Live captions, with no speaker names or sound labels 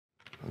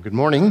Good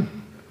morning.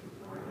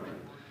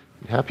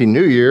 Happy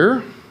New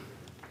Year.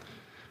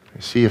 I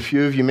see a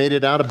few of you made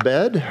it out of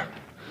bed,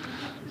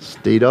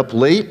 stayed up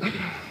late.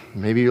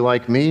 Maybe you're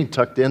like me,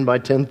 tucked in by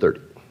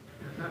 10:30.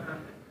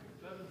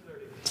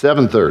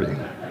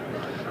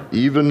 7:30.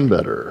 Even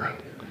better.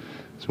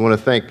 So I want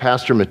to thank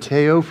Pastor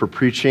Mateo for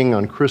preaching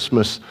on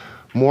Christmas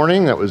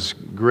morning. That was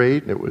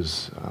great. It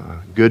was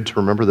good to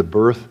remember the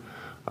birth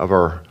of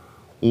our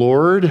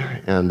Lord,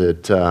 and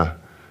it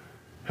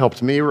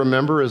helped me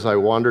remember as I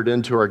wandered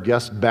into our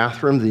guest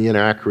bathroom the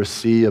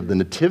inaccuracy of the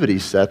nativity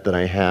set that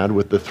I had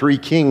with the three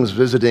kings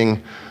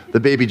visiting the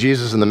baby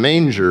Jesus in the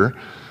manger.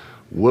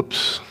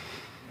 Whoops.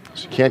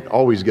 So you can't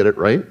always get it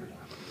right.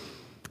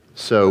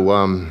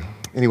 So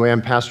anyway,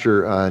 I'm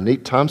Pastor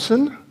Nate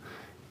Thomson.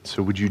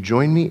 So would you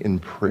join me in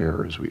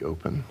prayer as we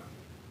open?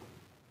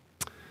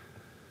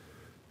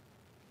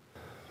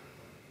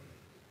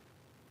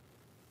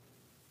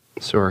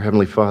 So our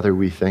Heavenly Father,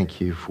 we thank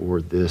you for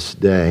this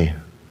day.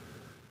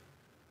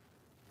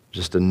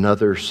 Just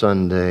another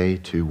Sunday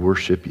to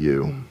worship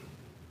you,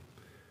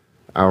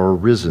 our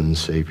risen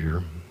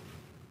Savior.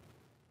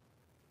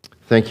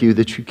 Thank you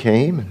that you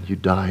came and you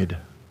died,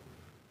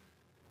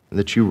 and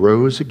that you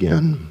rose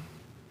again,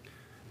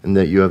 and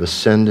that you have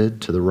ascended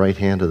to the right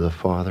hand of the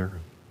Father.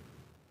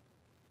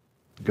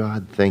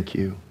 God, thank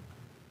you.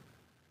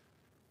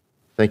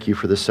 Thank you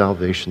for the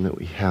salvation that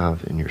we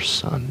have in your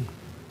Son.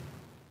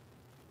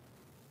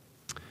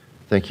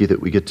 Thank you that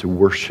we get to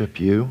worship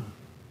you.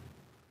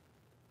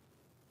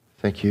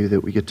 Thank you that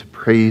we get to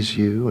praise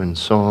you in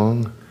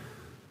song,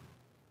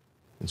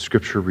 in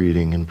scripture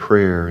reading, in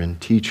prayer, in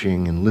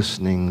teaching, and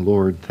listening.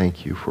 Lord,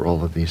 thank you for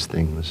all of these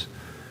things.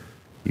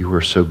 You are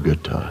so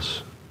good to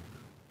us.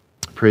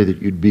 I pray that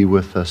you'd be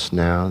with us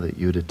now, that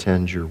you'd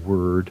attend your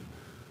word,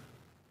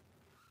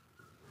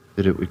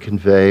 that it would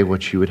convey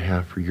what you would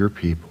have for your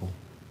people,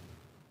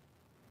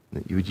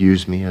 that you would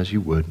use me as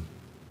you would.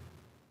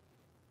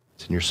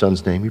 It's in your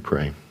Son's name we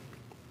pray.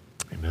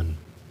 Amen.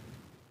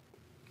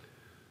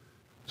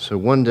 So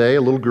one day,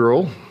 a little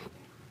girl,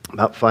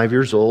 about 5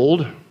 years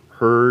old,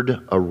 heard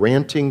a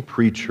ranting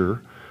preacher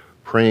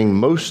praying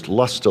most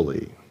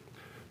lustily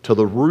till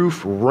the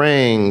roof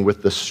rang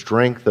with the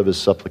strength of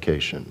his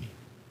supplication.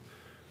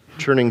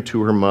 Turning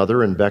to her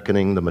mother and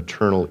beckoning the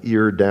maternal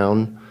ear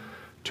down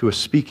to a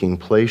speaking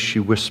place, she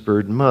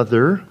whispered,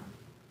 "Mother,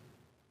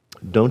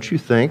 don't you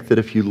think that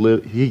if he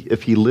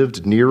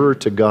lived nearer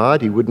to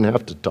God, he wouldn't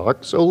have to talk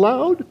so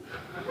loud?"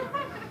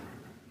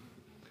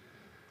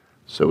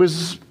 So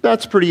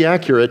that's pretty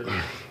accurate.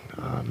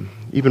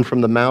 Even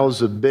from the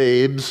mouths of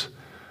babes,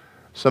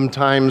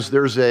 sometimes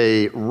there's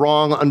a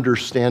wrong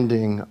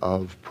understanding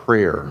of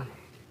prayer.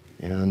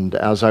 And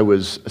as I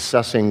was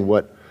assessing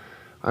what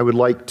I would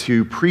like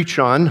to preach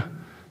on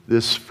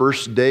this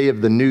first day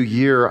of the new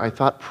year, I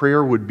thought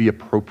prayer would be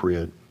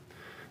appropriate.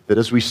 That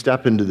as we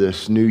step into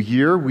this new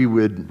year, we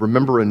would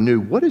remember anew,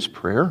 what is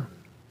prayer?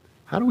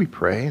 How do we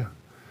pray?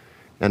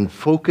 And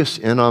focus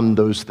in on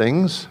those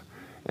things.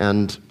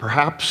 And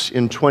perhaps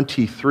in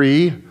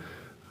 23,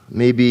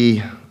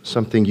 maybe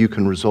something you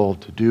can resolve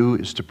to do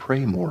is to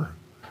pray more.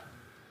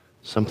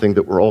 Something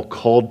that we're all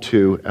called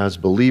to as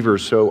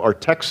believers. So our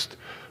text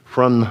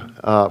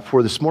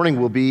for this morning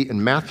will be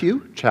in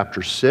Matthew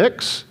chapter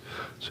 6.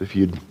 So if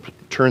you'd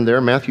turn there,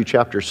 Matthew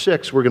chapter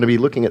 6, we're going to be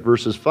looking at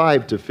verses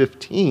 5 to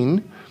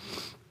 15.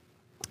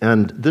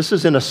 And this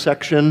is in a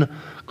section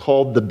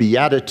called the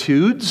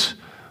Beatitudes.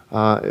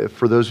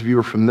 For those of you who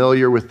are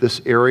familiar with this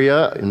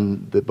area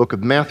in the book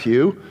of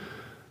Matthew,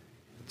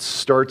 it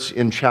starts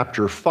in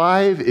chapter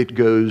 5, it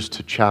goes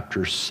to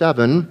chapter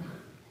 7.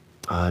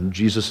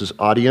 Jesus'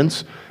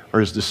 audience are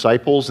his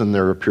disciples, and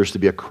there appears to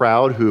be a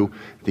crowd who,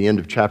 at the end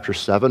of chapter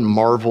 7,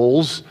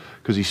 marvels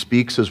because he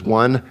speaks as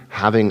one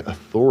having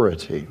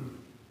authority.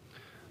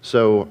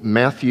 So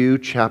Matthew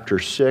chapter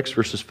 6,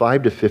 verses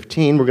 5 to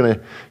 15, we're going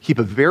to keep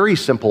a very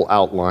simple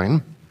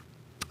outline,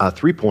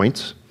 3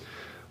 points.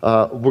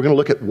 We're going to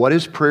look at what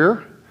is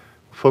prayer,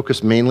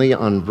 focus mainly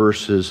on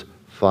verses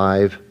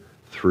 5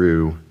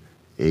 through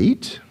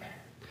 8.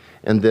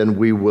 And then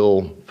we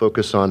will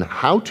focus on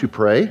how to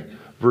pray,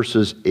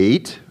 verses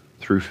 8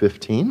 through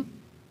 15.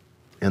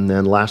 And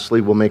then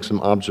lastly, we'll make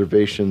some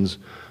observations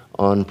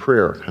on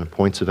prayer, kind of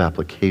points of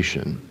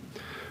application.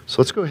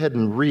 So let's go ahead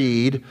and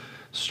read,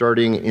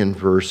 starting in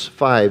verse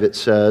 5. It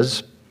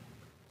says,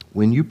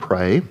 "When you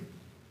pray,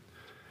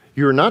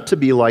 you are not to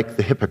be like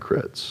the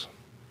hypocrites,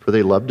 for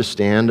they love to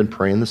stand and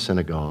pray in the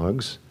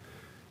synagogues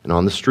and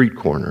on the street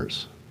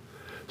corners,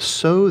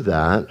 so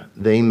that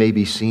they may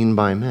be seen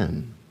by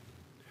men.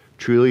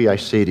 Truly, I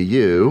say to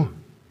you,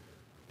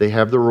 they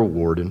have the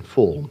reward in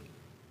full."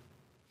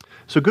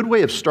 So a good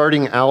way of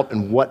starting out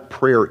and what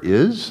prayer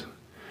is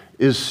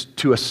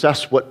to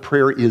assess what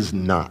prayer is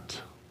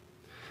not.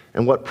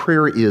 And what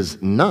prayer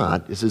is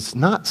not is it's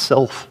not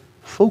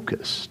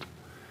self-focused.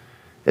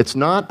 It's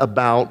not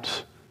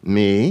about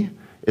me.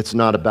 It's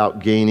not about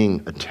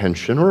gaining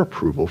attention or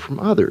approval from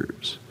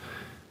others.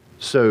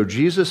 So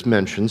Jesus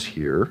mentions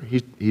here,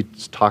 he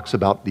talks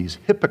about these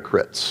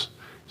hypocrites.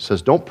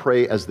 says, don't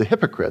pray as the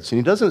hypocrites. And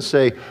he doesn't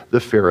say the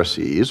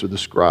Pharisees or the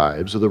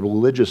scribes or the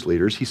religious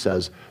leaders. He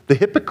says the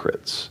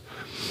hypocrites.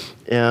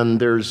 And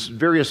there's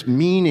various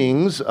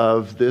meanings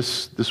of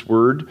this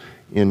word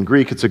in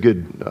Greek. It's a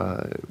good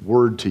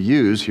word to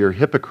use here,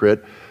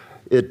 hypocrite.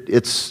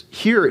 It's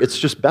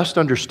just best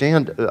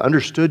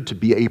understood to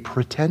be a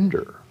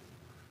pretender,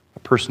 a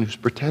person who's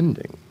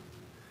pretending.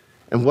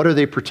 And what are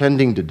they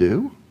pretending to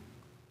do?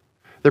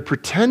 They're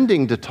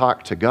pretending to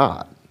talk to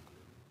God.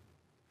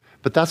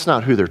 But that's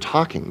not who they're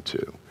talking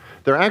to.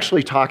 They're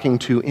actually talking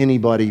to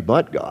anybody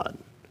but God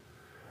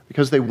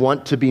because they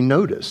want to be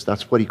noticed.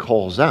 That's what he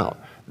calls out.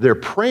 They're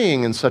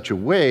praying in such a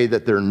way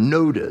that they're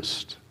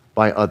noticed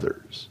by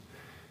others.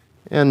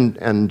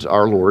 And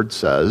our Lord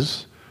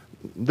says,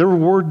 the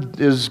reward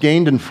is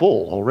gained in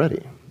full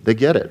already. They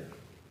get it.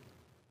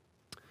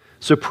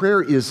 So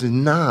prayer is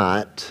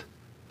not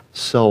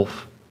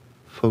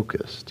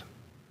self-focused.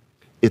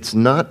 It's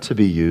not to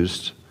be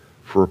used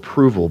for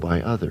approval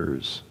by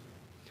others.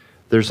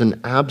 There's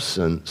an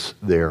absence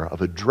there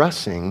of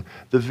addressing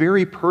the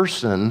very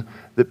person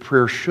that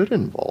prayer should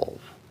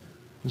involve.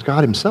 It's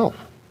God himself.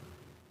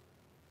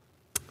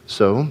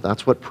 So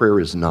that's what prayer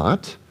is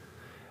not.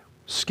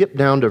 Skip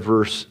down to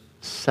verse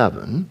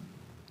 7.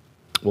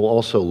 We'll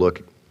also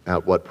look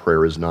at what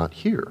prayer is not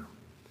here.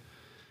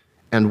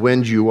 And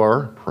when you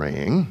are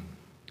praying,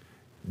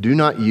 do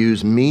not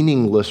use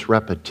meaningless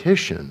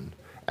repetition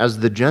as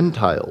the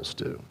Gentiles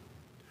do,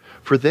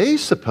 for they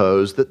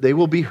suppose that they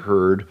will be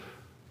heard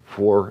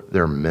for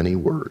their many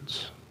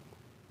words.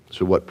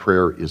 So what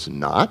prayer is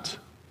not?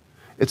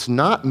 It's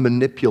not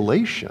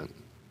manipulation.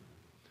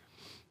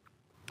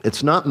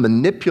 It's not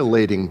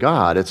manipulating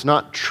God. It's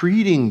not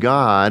treating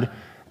God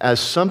as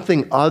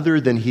something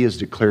other than he has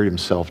declared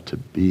himself to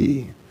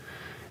be.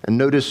 And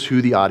notice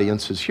who the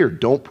audience is here.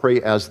 Don't pray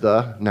as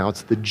now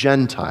it's the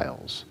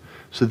Gentiles.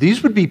 So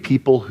these would be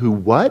people who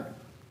what?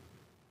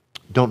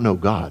 Don't know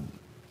God.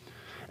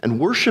 And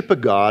worship a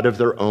God of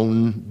their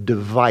own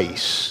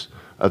device,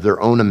 of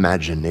their own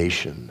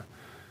imagination,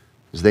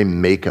 as they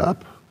make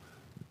up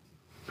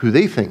who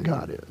they think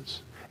God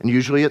is. And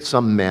usually it's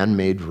some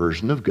man-made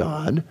version of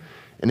God.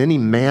 And any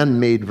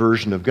man-made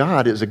version of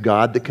God is a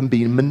God that can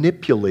be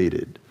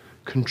manipulated,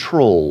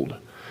 controlled.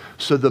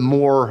 So the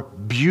more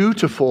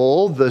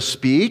beautiful the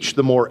speech,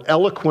 the more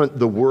eloquent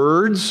the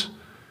words,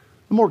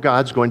 the more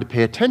God's going to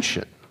pay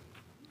attention.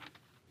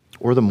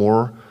 Or the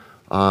more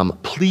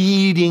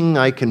pleading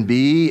I can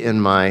be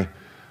in my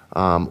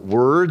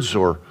words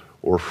or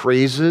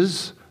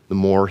phrases, the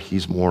more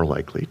he's more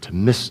likely to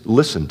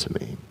listen to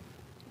me.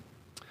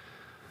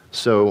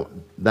 So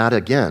that,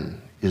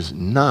 again, is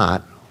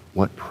not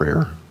what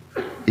prayer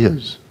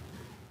is.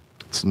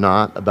 It's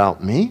not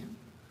about me,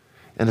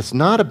 and it's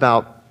not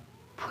about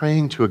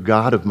praying to a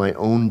God of my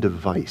own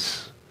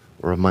device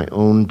or of my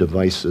own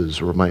devices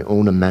or of my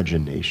own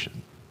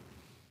imagination.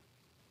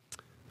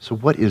 So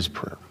what is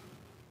prayer?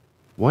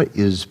 What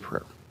is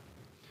prayer?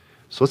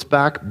 So let's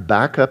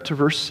back up to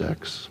verse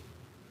 6.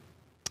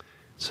 It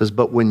says,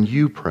 but when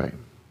you pray,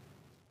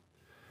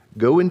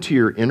 go into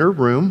your inner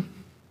room,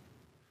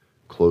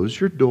 close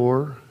your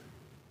door,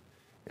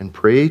 and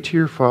pray to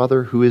your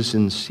Father who is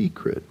in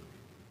secret.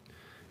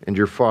 And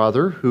your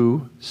Father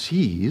who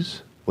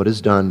sees what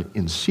is done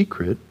in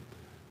secret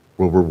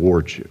will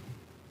reward you.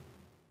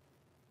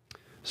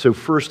 So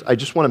first, I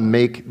just want to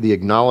make the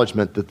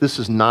acknowledgement that this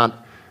is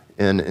not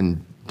an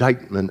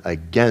indictment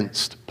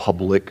against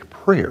public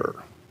prayer.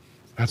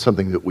 That's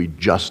something that we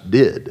just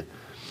did.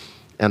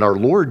 And our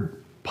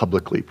Lord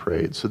publicly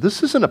prayed. So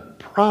this isn't a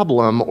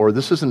problem or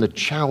this isn't a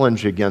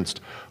challenge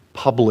against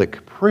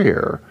public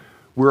prayer.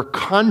 We're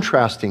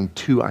contrasting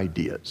two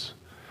ideas.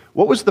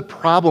 What was the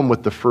problem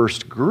with the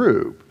first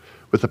group,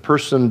 with the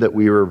person that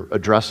we were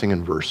addressing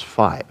in verse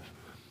 5?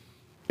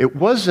 It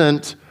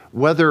wasn't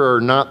whether or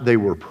not they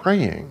were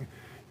praying.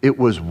 It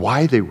was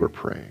why they were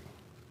praying.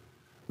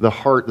 The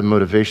heart, the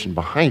motivation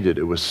behind it,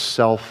 it was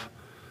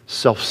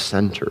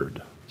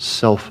self-centered,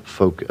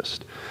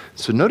 self-focused.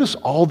 So notice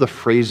all the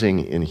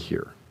phrasing in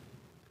here.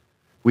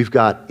 We've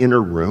got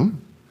inner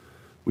room.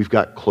 We've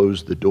got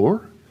close the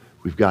door.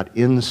 We've got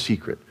in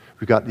secret.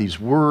 We've got these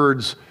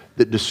words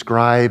that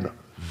describe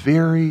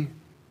very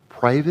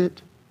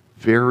private,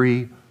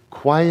 very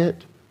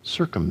quiet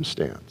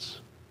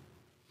circumstance.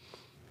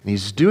 And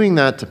he's doing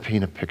that to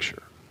paint a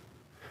picture.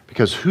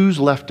 Because who's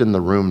left in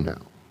the room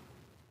now?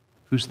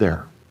 Who's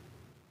there?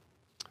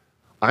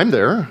 I'm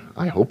there.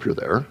 I hope you're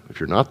there. If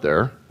you're not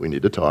there, we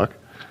need to talk.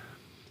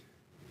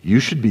 You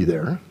should be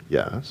there,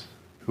 yes.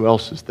 Who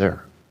else is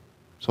there?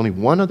 There's only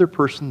one other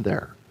person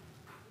there.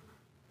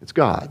 It's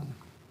God.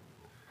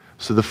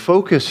 So the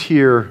focus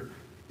here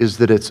is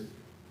that it's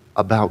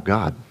about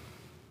God.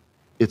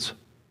 It's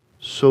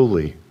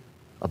solely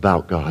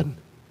about God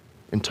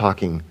and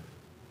talking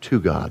to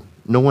God.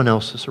 No one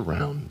else is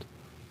around.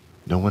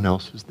 No one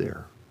else is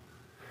there.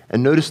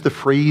 And notice the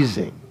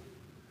phrasing.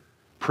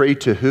 Pray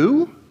to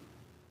who?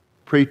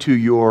 Pray to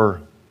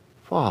your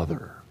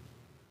Father.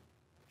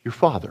 Your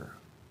Father.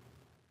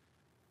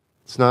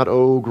 It's not,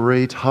 oh,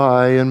 great,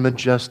 high, and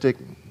majestic.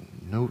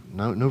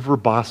 No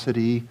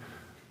verbosity,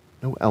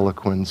 no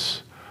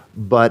eloquence,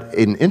 but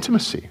an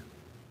intimacy,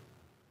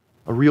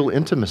 a real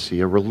intimacy,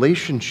 a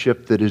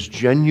relationship that is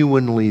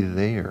genuinely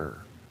there,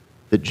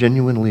 that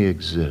genuinely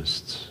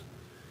exists.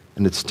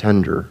 And it's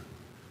tender,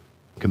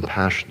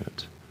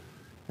 compassionate,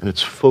 and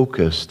it's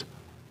focused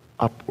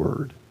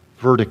upward,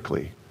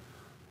 vertically,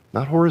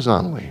 not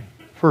horizontally,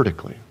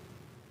 vertically,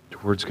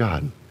 towards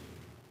God.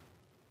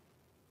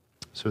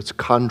 So it's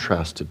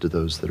contrasted to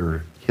those that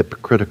are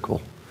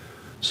hypocritical.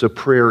 So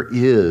prayer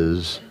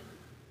is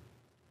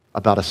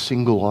about a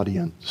single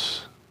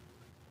audience.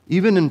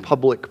 Even in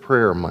public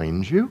prayer,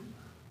 mind you,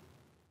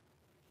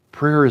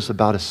 prayer is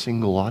about a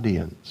single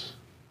audience.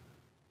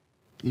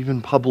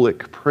 Even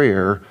public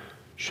prayer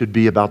should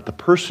be about the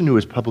person who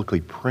is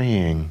publicly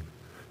praying,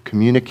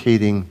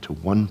 communicating to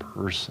one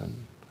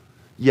person.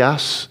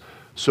 Yes,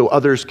 so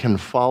others can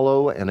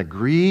follow and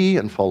agree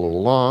and follow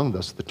along,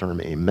 thus the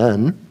term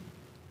amen,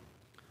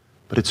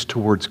 but it's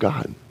towards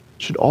God.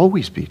 It should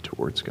always be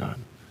towards God.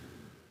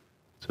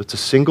 So it's a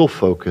single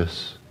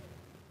focus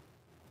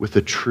with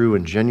a true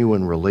and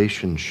genuine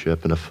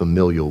relationship in a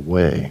familial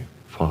way,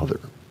 Father.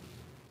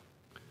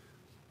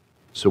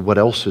 So what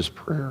else is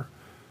prayer?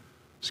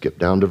 Skip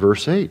down to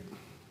verse 8.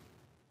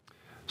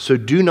 So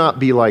do not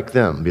be like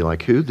them. Be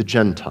like who? The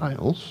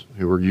Gentiles,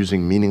 who are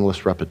using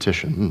meaningless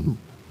repetition.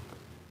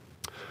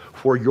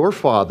 For your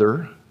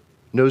Father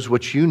knows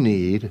what you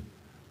need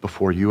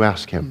before you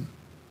ask him.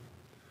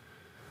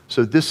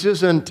 So this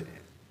isn't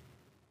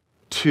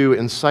to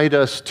incite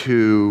us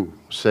to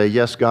say,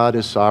 yes, God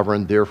is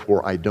sovereign,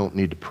 therefore I don't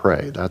need to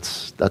pray.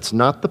 That's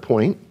not the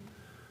point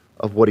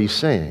of what he's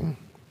saying.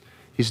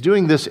 He's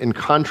doing this in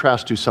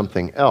contrast to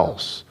something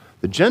else.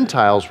 The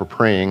Gentiles were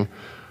praying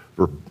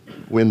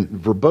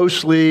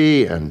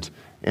verbosely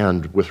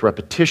and with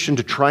repetition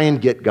to try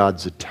and get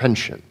God's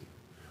attention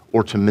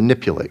or to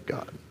manipulate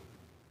God.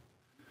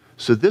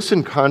 So this,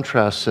 in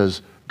contrast,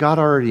 says God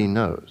already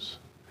knows.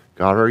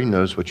 God already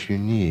knows what you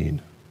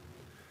need.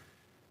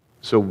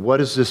 So what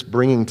is this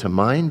bringing to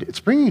mind? It's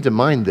bringing to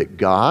mind that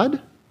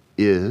God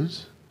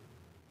is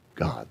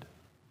God.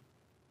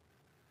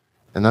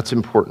 And that's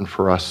important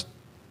for us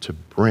to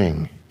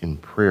bring in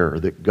prayer,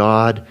 that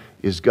God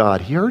is God.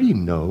 He already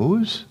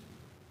knows.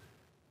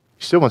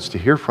 He still wants to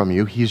hear from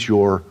you. He's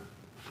your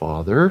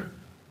Father,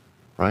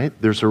 right?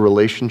 There's a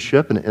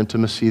relationship, an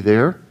intimacy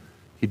there.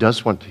 He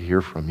does want to hear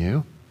from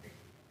you.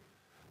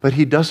 But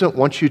he doesn't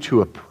want you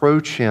to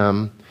approach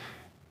him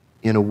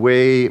in a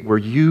way where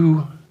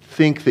you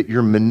think that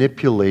you're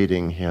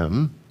manipulating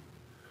him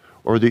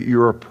or that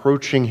you're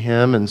approaching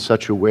him in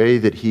such a way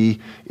that he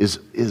is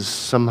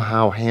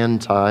somehow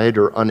hand-tied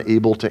or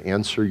unable to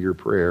answer your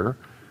prayer.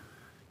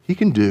 He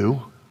can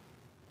do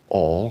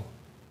all,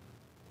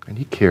 and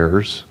he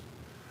cares.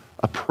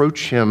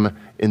 Approach him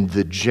in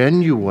the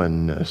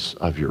genuineness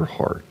of your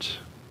heart.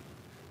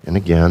 And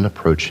again,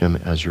 approach him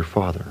as your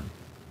Father.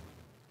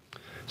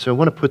 So I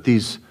want to put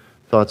these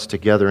thoughts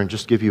together and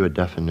just give you a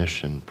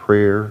definition.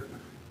 Prayer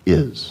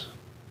is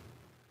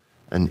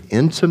an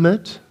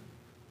intimate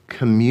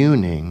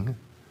communing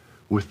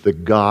with the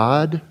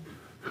God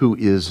who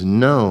is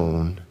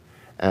known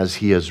as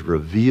he has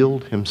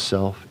revealed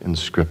himself in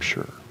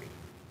Scripture.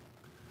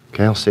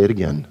 Okay, I'll say it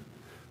again.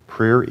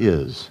 Prayer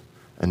is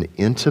an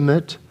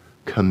intimate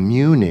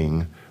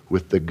communing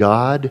with the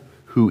God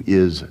who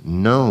is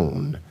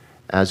known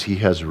as he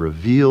has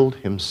revealed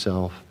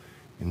himself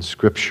in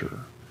Scripture.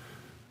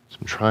 So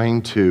I'm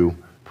trying to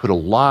put a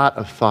lot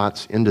of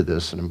thoughts into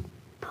this, and I'm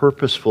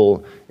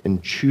purposeful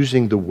in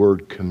choosing the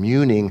word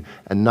communing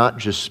and not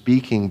just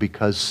speaking,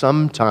 because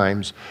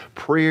sometimes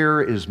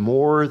prayer is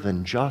more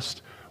than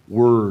just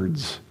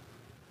words.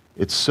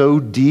 It's so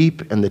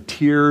deep and the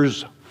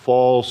tears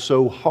fall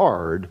so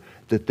hard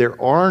that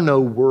there are no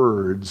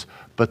words,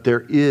 but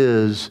there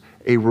is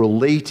a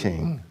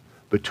relating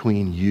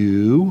between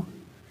you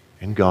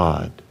and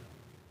God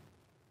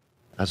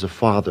as a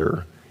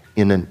father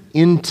in an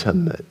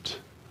intimate,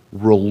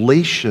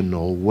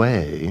 relational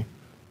way.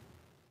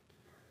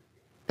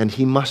 And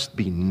he must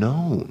be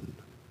known.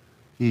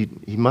 He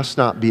must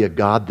not be a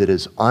God that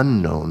is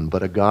unknown,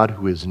 but a God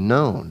who is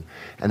known.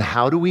 And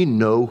how do we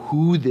know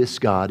who this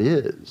God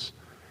is?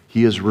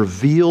 He has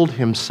revealed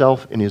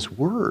himself in his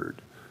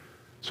word.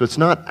 So it's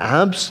not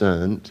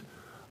absent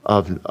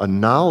of a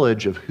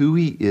knowledge of who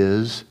he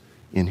is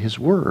in his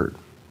word.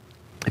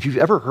 If you've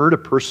ever heard a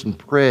person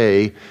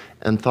pray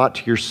and thought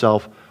to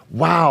yourself,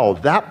 wow,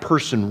 that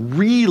person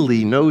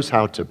really knows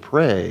how to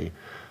pray,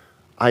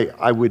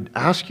 I would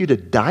ask you to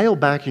dial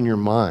back in your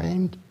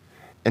mind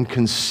and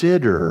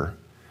consider,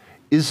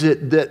 is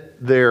it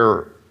that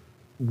their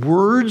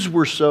words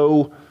were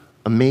so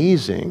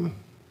amazing,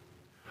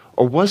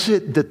 or was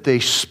it that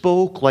they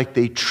spoke like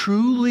they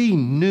truly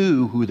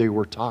knew who they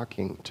were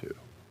talking to?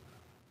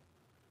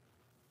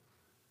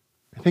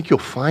 I think you'll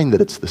find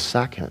that it's the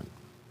second,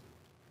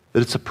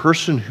 that it's a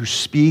person who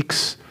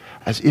speaks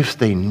as if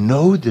they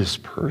know this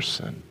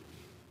person,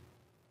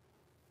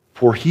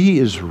 for he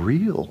is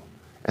real.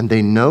 And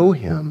they know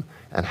him.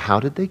 And how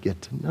did they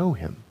get to know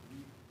him?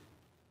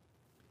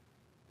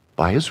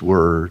 by his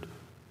word,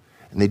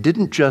 and they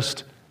didn't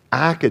just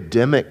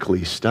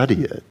academically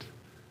study it,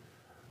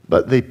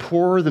 but they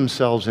pour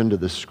themselves into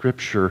the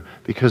scripture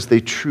because they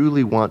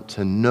truly want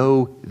to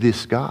know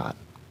this God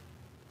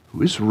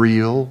who is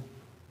real,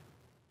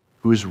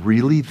 who is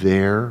really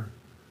there,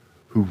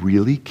 who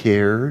really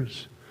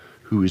cares,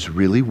 who is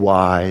really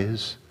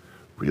wise,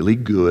 really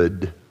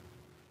good,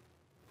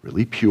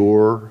 really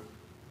pure,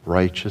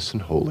 righteous,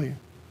 and holy.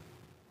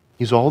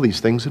 He's all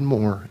these things and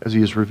more as he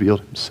has revealed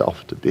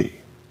himself to be.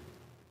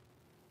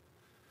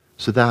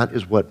 So that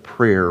is what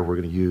prayer we're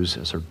going to use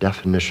as our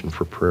definition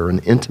for prayer, an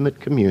intimate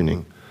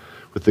communing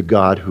with the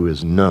God who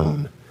is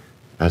known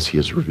as he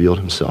has revealed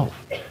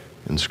himself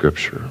in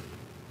Scripture.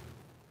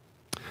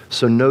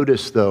 So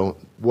notice, though,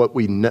 what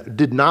we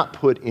did not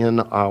put in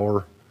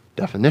our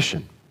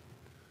definition.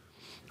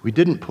 We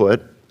didn't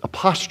put a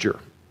posture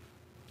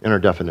in our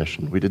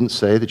definition. We didn't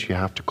say that you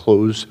have to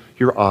close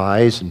your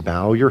eyes and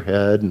bow your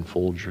head and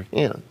fold your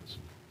hands.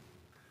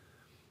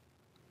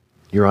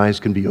 Your eyes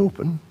can be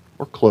open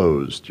or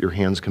closed. Your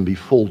hands can be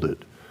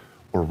folded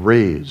or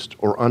raised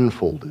or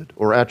unfolded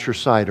or at your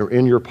side or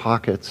in your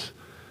pockets.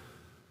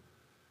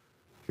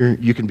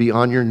 You can be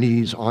on your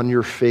knees, on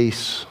your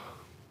face,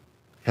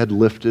 head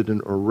lifted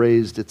or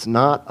raised. It's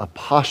not a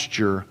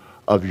posture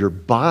of your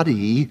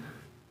body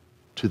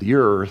to the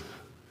earth,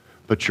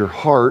 but your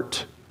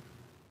heart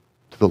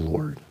to the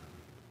Lord.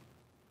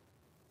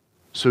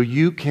 So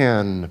you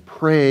can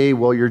pray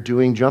while you're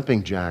doing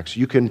jumping jacks.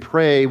 You can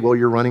pray while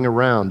you're running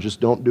around. Just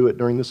don't do it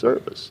during the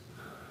service.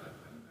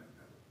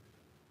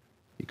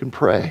 You can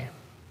pray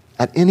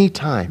at any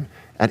time,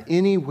 at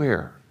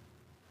anywhere.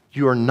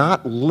 You are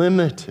not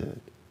limited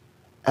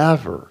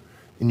ever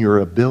in your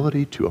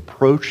ability to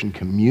approach and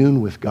commune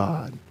with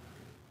God.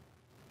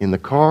 In the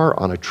car,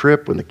 on a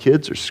trip, when the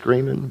kids are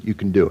screaming, you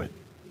can do it.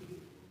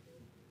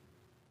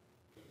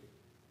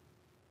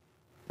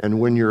 And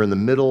when you're in the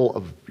middle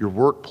of your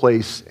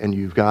workplace and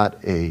you've got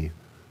a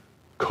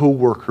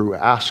coworker who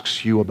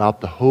asks you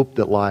about the hope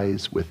that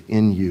lies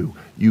within you,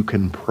 you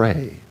can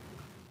pray.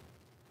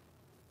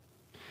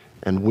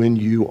 And when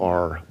you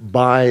are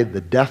by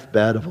the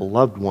deathbed of a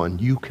loved one,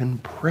 you can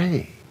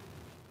pray.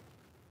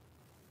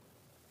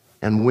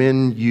 And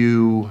when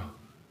you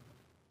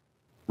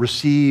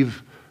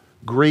receive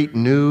great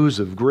news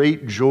of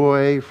great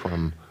joy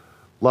from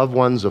loved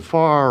ones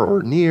afar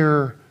or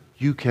near,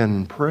 you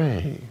can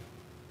pray.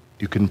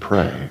 You can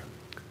pray.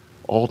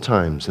 All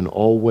times, in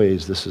all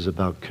ways, this is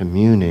about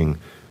communing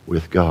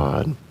with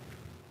God.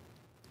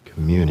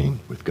 Communing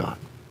with God.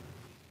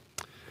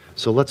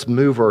 So let's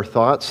move our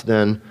thoughts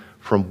then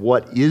from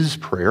what is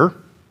prayer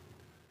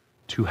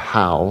to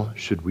how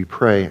should we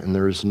pray. And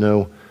there is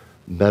no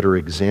better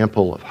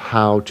example of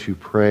how to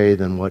pray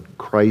than what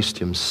Christ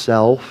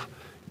himself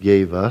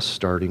gave us,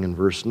 starting in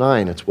verse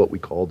 9. It's what we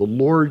call the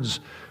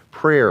Lord's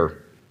Prayer.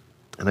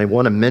 And I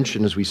want to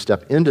mention as we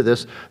step into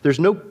this, there's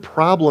no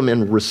problem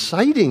in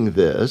reciting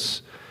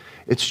this.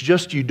 It's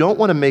just you don't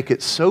want to make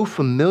it so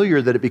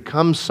familiar that it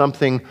becomes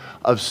something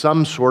of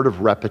some sort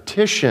of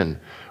repetition,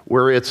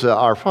 where it's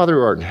Our Father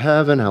who art in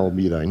heaven, hallowed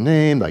be thy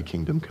name, thy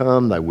kingdom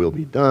come, thy will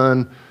be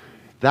done.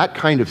 That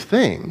kind of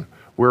thing,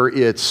 where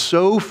it's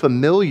so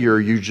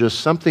familiar, you just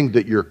something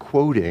that you're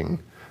quoting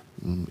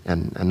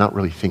and not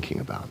really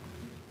thinking about.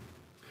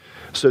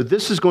 So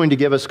this is going to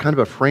give us kind of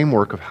a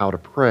framework of how to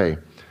pray.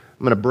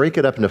 I'm going to break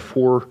it up into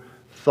 4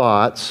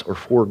 thoughts or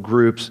 4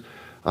 groups.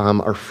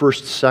 Our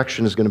first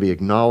section is going to be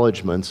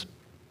acknowledgments,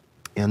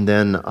 and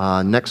then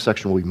next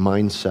section will be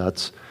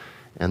mindsets,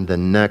 and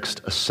then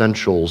next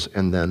essentials,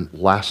 and then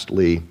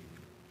lastly,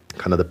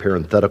 kind of the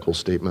parenthetical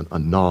statement, a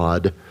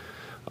nod.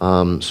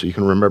 So you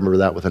can remember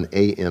that with an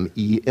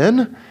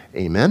A-M-E-N,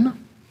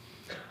 amen.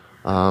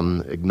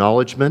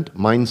 Acknowledgement,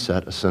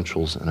 mindset,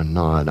 essentials, and a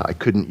nod. I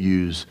couldn't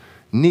use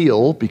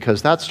Neil,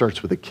 because that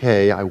starts with a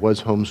K. I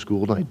was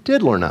homeschooled, and I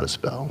did learn how to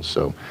spell,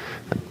 so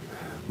it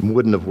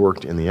wouldn't have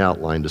worked in the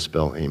outline to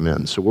spell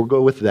amen. So we'll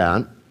go with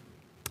that.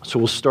 So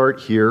we'll start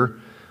here.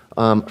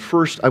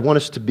 First, I want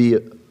us to be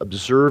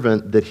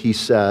observant that he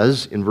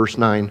says in verse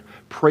 9,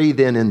 pray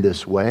then in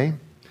this way.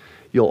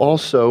 You'll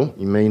also,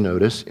 you may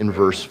notice, in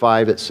verse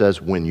 5 it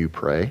says when you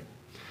pray.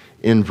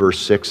 In verse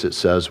 6 it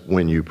says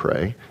when you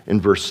pray. In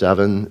verse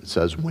 7 it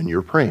says when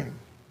you're praying.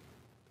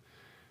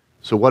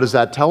 So what does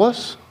that tell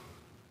us?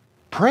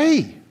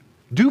 Pray.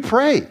 Do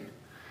pray.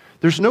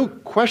 There's no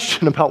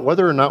question about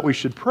whether or not we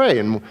should pray.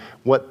 And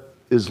what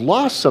is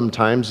lost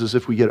sometimes is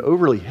if we get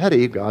overly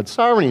heady, God's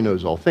sovereign, he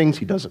knows all things,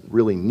 he doesn't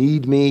really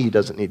need me, he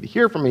doesn't need to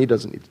hear from me, he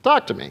doesn't need to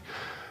talk to me.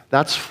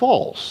 That's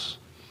false.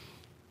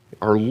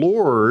 Our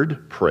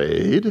Lord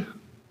prayed,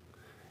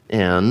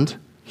 and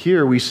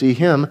here we see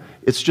him,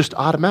 it's just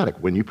automatic.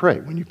 When you pray,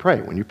 when you pray,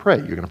 when you pray,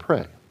 you're going to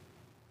pray.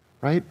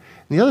 Right?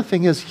 And the other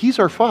thing is, he's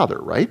our Father,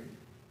 right?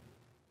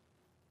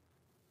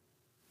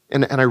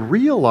 And I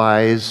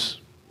realize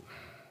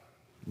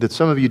that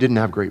some of you didn't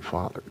have great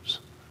fathers,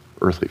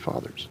 earthly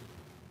fathers.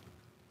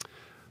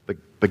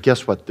 But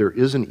guess what? There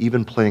is an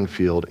even playing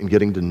field in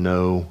getting to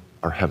know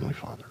our Heavenly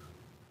Father.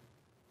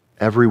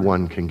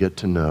 Everyone can get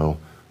to know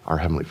our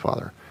Heavenly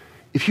Father.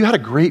 If you had a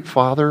great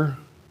father,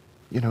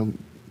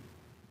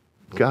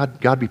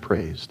 God be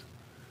praised.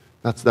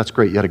 That's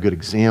great. You had a good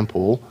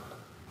example.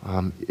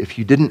 If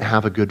you didn't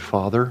have a good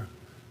father,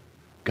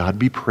 God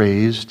be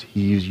praised.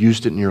 He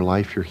used it in your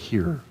life. You're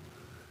here.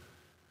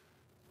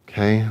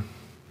 Okay?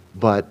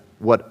 But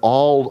what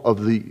all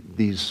of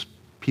these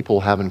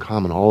people have in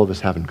common, all of us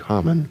have in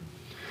common,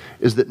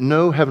 is that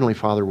no Heavenly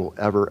Father will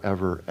ever,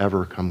 ever,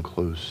 ever come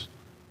close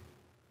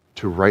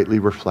to rightly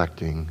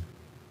reflecting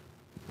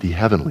the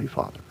Heavenly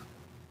Father,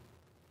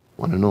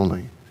 one and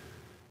only.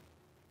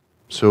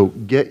 So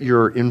get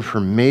your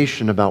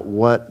information about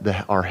what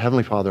our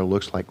Heavenly Father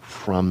looks like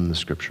from the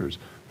Scriptures,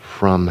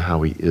 from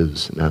how He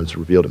is and has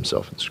revealed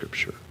Himself in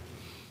Scripture.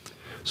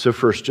 So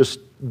first, just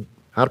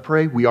how to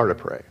pray? We are to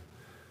pray.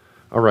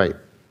 All right.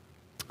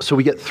 So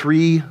we get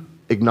 3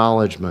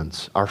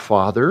 acknowledgments. Our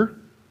Father,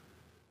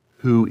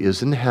 who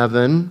is in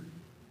heaven,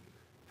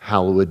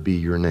 hallowed be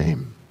your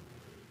name.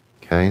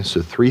 Okay,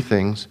 so 3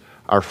 things.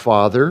 Our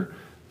Father,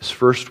 this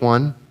first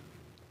one,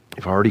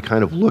 I've already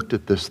kind of looked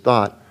at this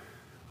thought.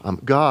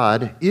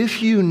 God,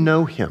 if you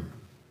know Him,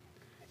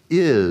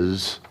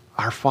 is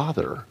our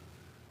Father.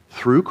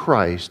 Through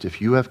Christ,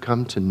 if you have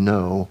come to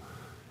know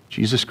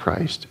Jesus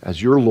Christ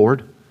as your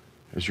Lord,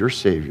 as your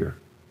Savior,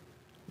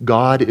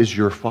 God is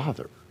your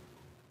Father.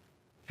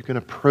 You can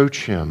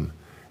approach Him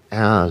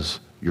as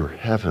your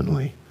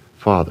heavenly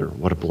Father.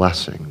 What a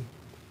blessing.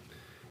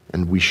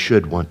 And we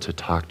should want to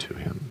talk to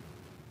Him.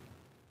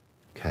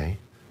 Okay?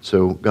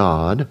 So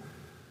God,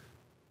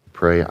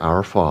 pray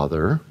our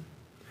Father.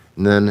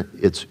 And then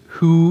it's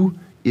who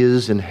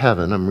is in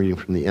heaven. I'm reading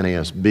from the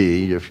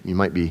NASB. You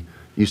might be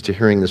used to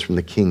hearing this from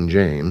the King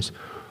James.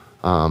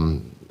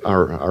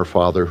 Our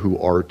Father who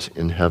art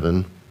in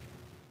heaven.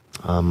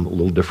 A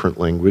little different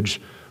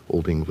language,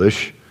 Old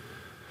English.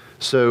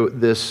 So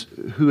this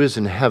who is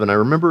in heaven, I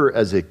remember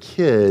as a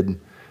kid,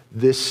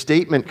 this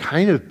statement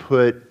kind of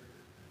put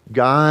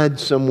God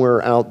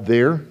somewhere out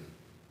there,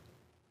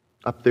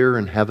 up there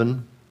in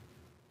heaven.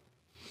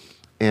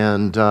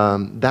 And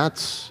that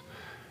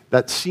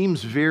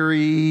seems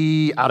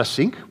very out of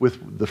sync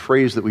with the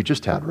phrase that we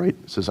just had, right?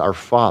 It says, our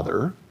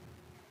Father,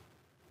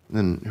 and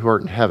then who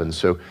art in heaven.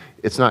 So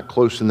it's not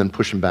close and then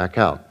pushing back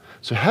out.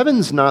 So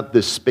heaven's not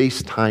this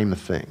space-time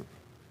thing.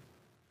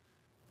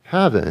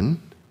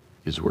 Heaven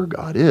is where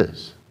God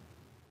is.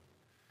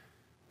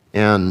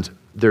 And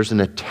there's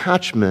an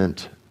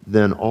attachment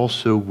then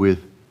also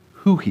with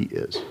who He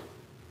is.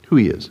 Who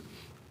He is.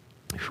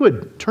 If you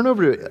would, turn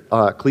over to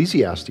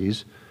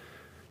Ecclesiastes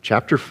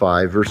chapter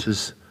 5,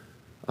 verses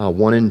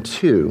 1 and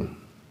 2,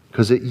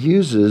 because it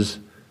uses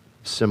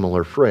a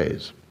similar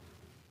phrase.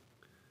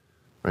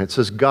 Right? It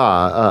says,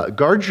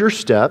 guard your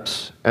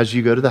steps as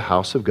you go to the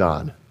house of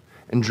God,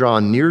 and draw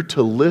near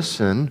to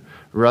listen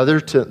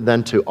rather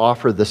than to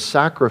offer the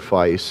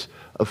sacrifice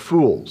of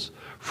fools,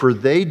 for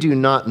they do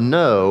not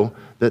know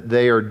that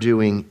they are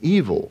doing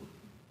evil.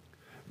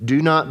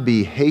 Do not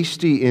be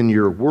hasty in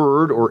your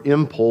word or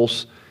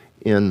impulse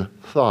in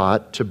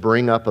thought to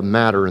bring up a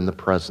matter in the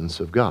presence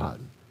of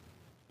God.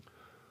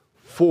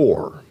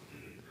 For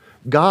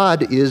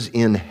God is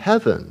in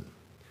heaven,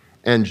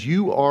 and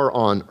you are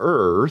on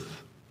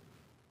earth,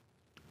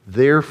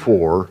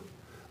 therefore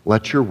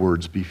let your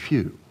words be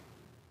few.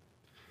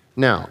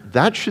 Now,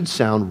 that should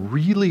sound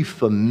really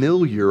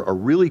familiar or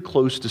really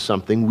close to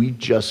something we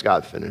just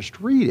got finished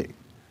reading.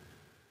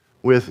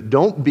 With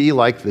don't be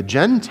like the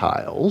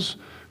Gentiles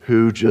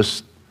who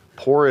just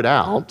pour it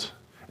out,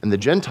 and the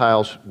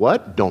Gentiles,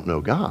 what? Don't know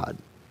God.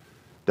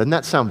 Doesn't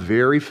that sound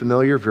very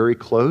familiar, very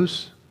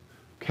close?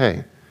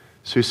 Okay,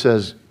 so he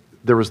says,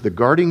 there was the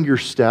guarding your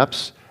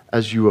steps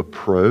as you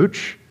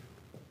approach,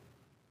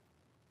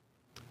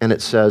 and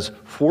it says,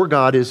 for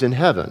God is in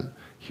heaven.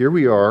 Here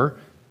we are,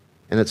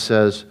 and it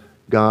says,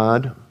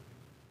 God,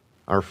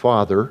 our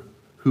Father,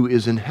 who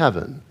is in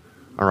heaven.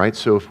 All right,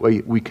 so if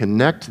we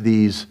connect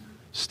these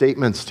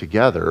statements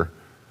together,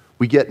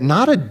 we get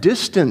not a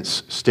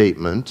distance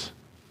statement,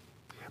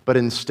 but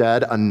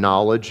instead a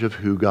knowledge of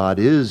who God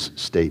is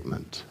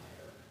statement.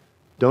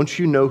 Don't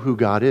you know who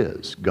God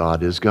is?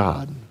 God is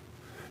God.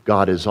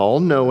 God is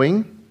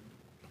all-knowing,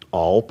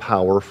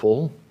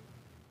 all-powerful,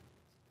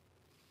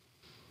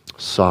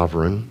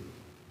 sovereign,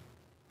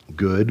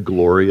 good,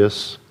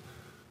 glorious,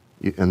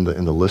 and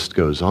the list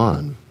goes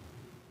on.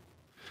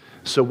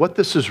 So what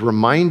this is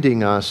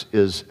reminding us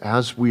is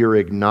as we are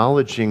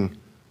acknowledging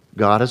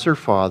God as our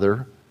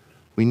Father,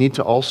 we need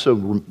to also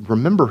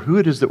remember who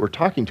it is that we're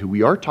talking to.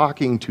 We are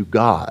talking to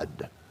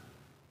God.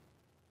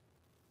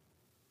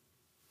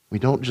 We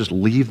don't just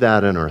leave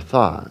that in our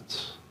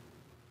thoughts.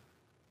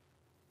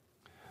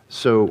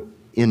 So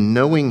in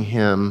knowing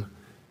Him,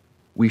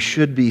 we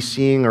should be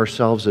seeing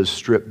ourselves as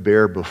stripped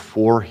bare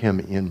before Him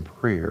in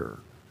prayer.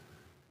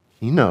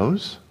 He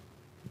knows.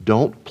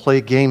 Don't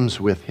play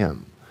games with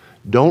Him.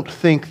 Don't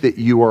think that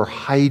you are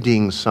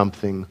hiding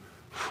something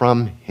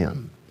from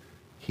Him.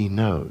 He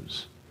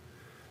knows.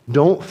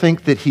 Don't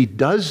think that He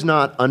does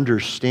not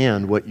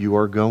understand what you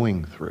are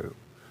going through.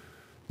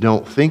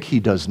 Don't think He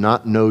does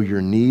not know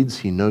your needs.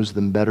 He knows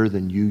them better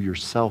than you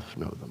yourself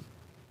know them.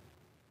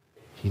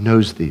 He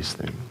knows these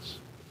things.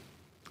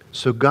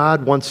 So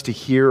God wants to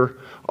hear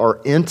our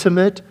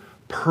intimate,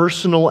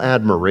 personal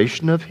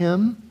admiration of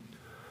him,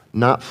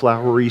 not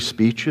flowery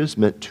speeches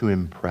meant to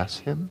impress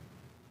him.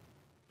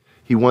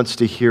 He wants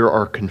to hear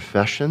our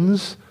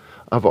confessions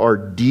of our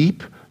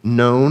deep,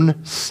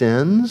 known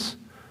sins,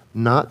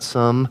 not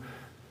some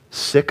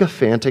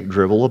sycophantic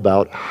drivel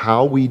about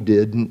how we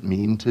didn't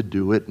mean to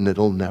do it and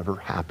it'll never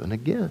happen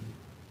again.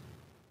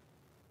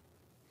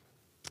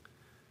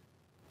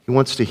 He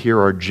wants to hear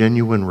our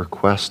genuine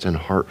request and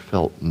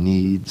heartfelt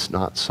needs,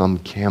 not some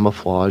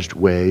camouflaged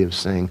way of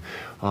saying,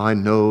 I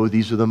know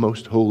these are the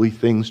most holy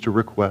things to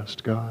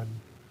request, God.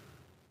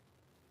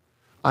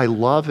 I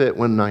love it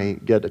when I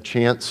get a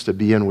chance to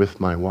be in with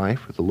my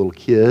wife, with the little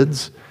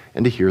kids,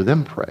 and to hear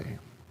them pray.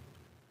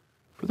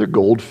 For their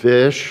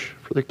goldfish,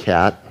 for their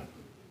cat,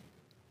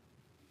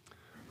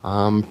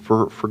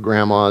 for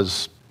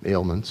grandma's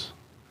ailments.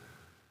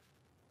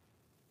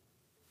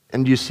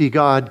 And you see,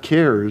 God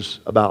cares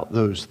about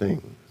those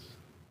things.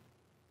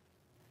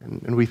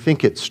 And we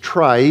think it's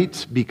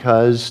trite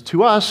because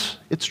to us,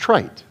 it's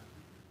trite.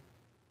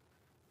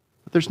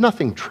 But there's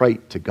nothing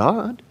trite to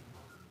God.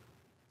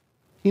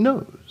 He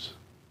knows.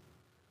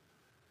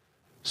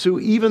 So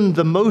even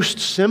the most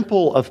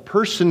simple of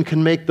person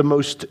can make the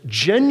most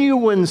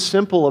genuine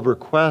simple of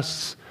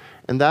requests,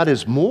 and that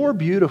is more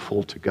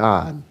beautiful to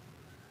God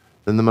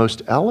than the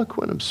most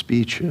eloquent of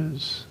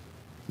speeches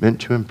meant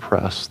to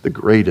impress the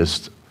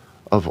greatest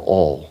of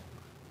all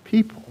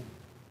people.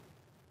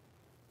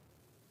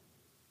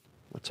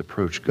 Let's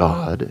approach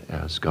God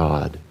as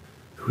God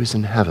who is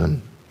in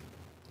heaven.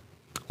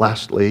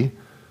 Lastly,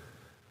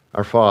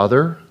 our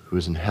Father who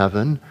is in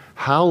heaven,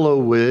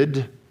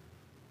 hallowed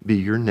be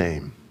your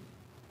name.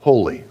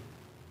 Holy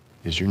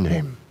is your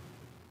name.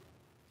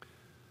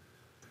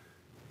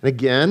 And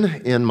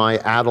again, in my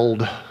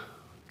addled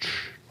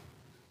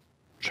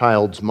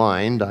child's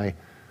mind, I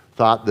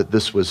thought that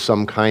this was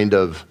some kind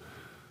of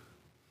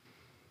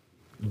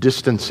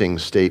distancing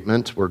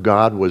statement where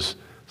God was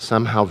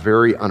somehow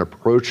very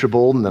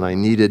unapproachable and that I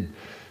needed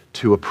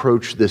to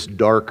approach this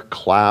dark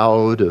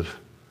cloud of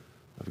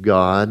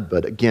God.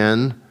 But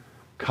again,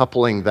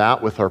 coupling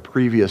that with our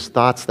previous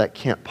thoughts, that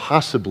can't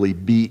possibly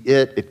be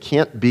it. It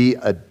can't be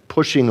a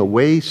pushing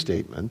away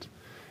statement.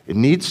 It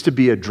needs to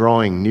be a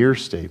drawing near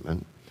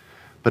statement,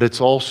 but it's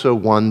also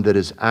one that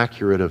is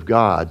accurate of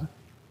God.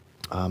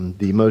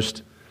 The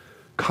most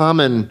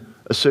common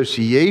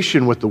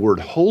association with the word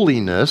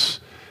holiness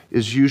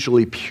is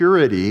usually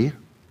purity,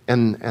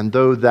 and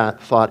though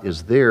that thought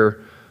is there,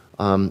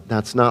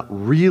 that's not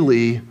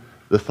really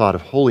the thought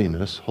of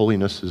holiness.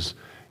 Holiness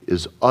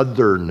is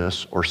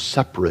otherness or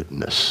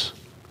separateness.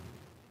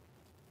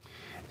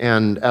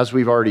 And as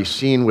we've already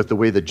seen with the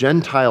way the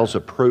Gentiles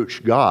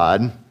approach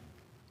God,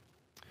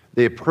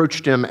 they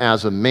approached him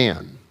as a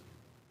man.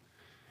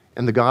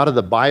 And the God of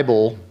the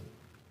Bible,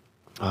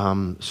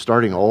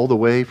 starting all the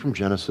way from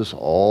Genesis,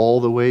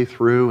 all the way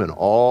through, and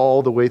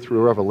all the way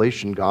through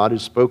Revelation, God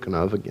is spoken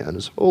of again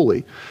as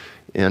holy.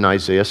 In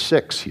Isaiah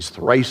 6, he's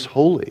thrice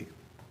holy.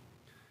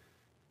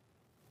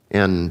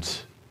 And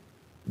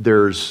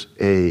there's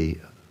a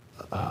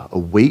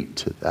weight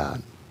to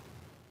that.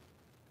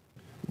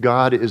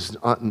 God is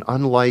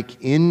unlike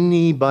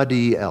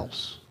anybody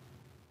else.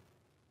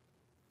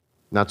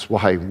 That's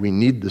why we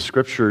need the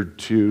Scripture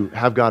to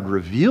have God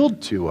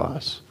revealed to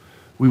us.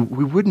 We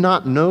would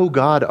not know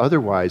God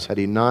otherwise had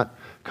he not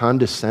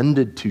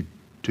condescended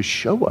to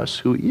show us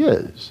who he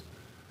is.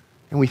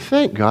 And we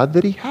thank God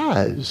that he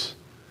has.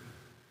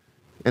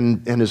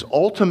 And his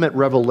ultimate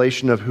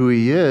revelation of who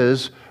he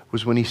is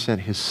was when he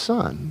sent his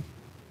Son,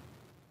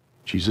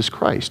 Jesus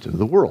Christ, into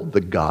the world, the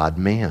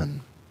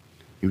God-man.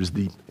 He was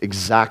the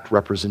exact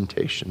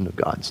representation of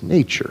God's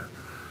nature,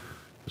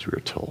 as we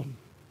are told.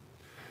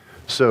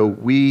 So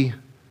we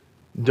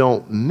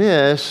don't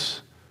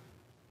miss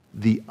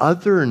the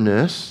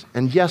otherness,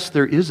 and yes,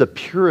 there is a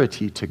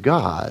purity to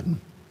God.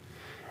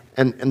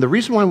 And the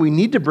reason why we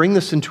need to bring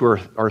this into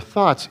our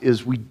thoughts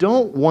is we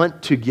don't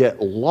want to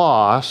get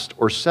lost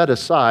or set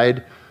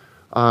aside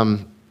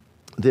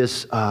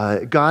this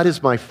God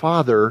is my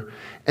Father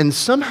and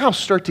somehow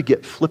start to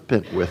get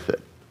flippant with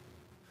it,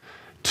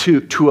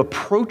 to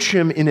approach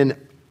him in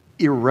an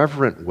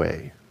irreverent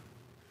way,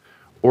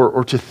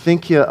 or to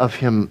think of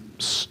him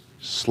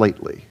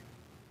slightly.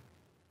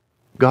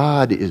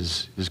 God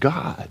is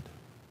God,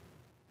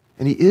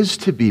 and he is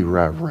to be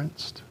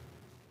reverenced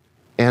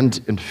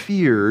and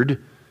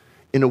feared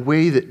in a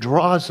way that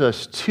draws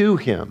us to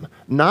him,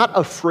 not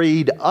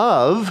afraid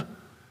of,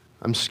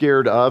 I'm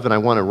scared of and I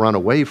want to run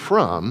away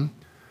from,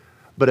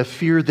 but a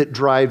fear that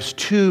drives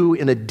to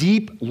in a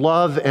deep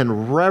love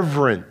and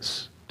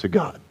reverence to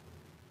God.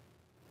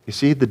 You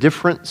see the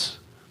difference?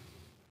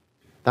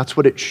 That's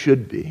what it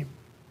should be.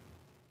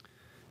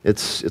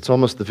 It's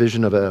almost the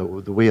vision of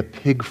the way a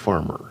pig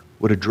farmer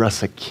would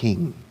address a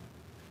king.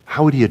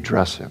 How would he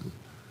address him?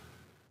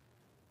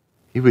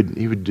 He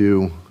would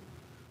do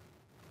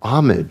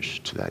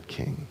homage to that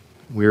king.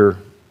 We're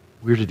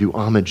to do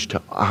homage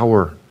to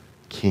our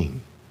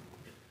king.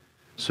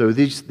 So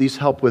these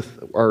help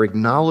with our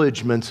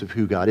acknowledgments of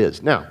who God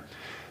is. Now,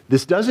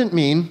 this doesn't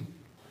mean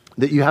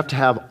that you have to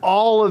have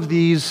all of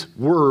these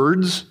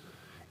words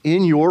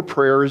in your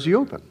prayer as you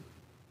open.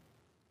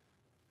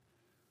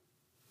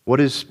 What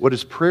is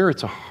prayer?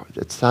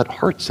 It's that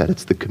heart set.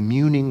 It's the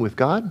communing with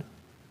God.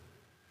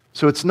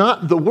 So it's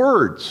not the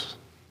words,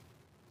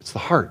 it's the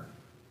heart.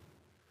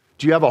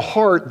 Do you have a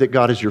heart that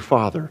God is your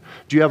Father?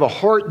 Do you have a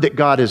heart that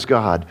God is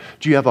God?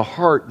 Do you have a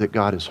heart that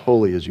God is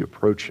holy as you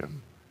approach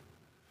Him?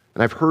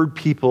 And I've heard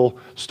people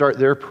start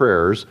their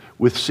prayers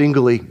with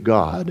singly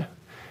God.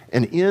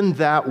 And in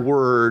that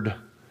word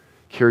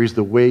carries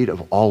the weight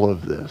of all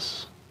of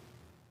this.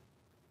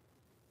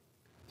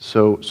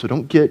 So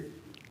don't get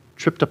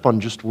tripped up on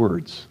just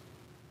words.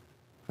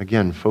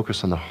 Again,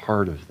 focus on the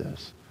heart of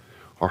this,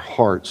 our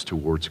hearts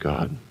towards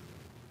God.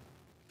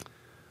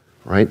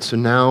 All right, so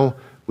now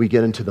we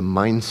get into the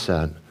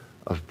mindset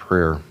of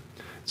prayer.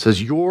 It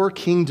says, your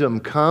kingdom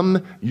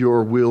come,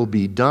 your will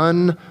be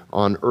done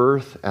on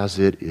earth as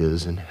it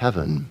is in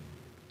heaven.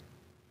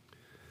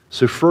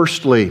 So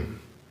firstly,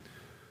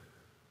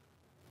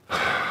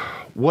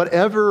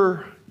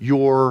 whatever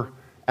your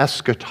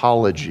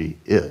eschatology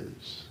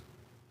is,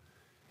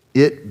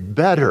 it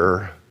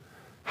better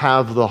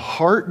have the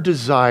heart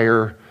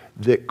desire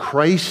that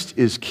Christ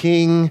is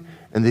king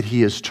and that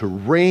he is to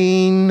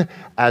reign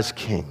as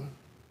king.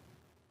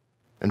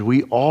 And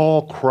we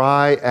all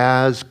cry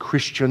as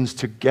Christians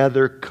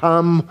together,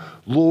 come,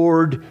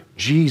 Lord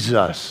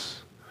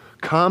Jesus.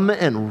 Come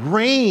and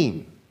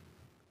reign.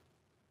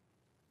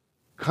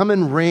 Come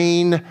and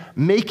reign.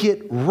 Make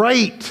it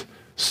right.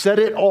 Set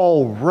it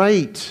all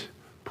right.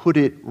 Put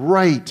it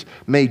right.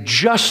 May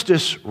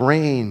justice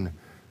reign.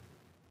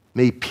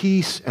 May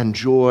peace and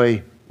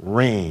joy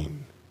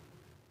reign.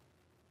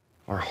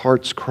 Our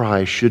heart's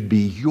cry should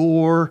be,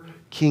 your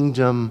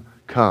kingdom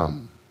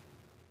come.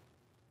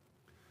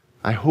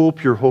 I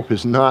hope your hope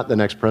is not the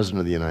next president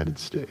of the United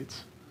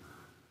States.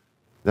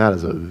 That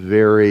is a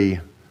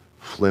very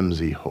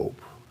flimsy hope.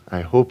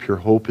 I hope your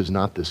hope is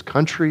not this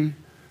country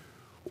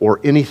or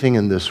anything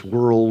in this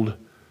world,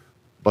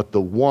 but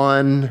the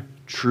one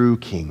true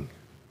King,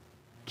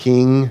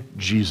 King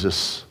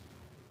Jesus.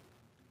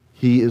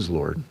 He is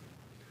Lord.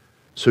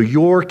 So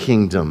your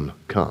kingdom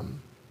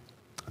come.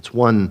 That's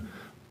one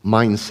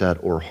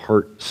mindset or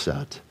heart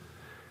set.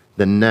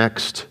 The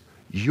next,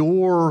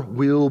 your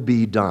will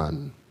be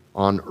done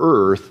on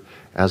earth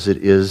as it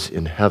is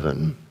in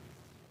heaven.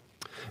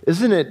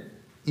 Isn't it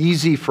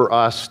easy for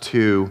us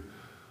to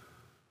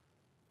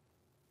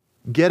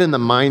get in the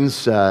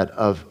mindset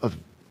of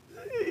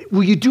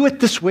will you do it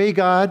this way,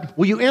 God?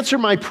 Will you answer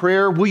my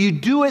prayer? Will you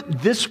do it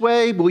this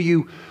way? Will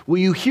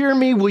you hear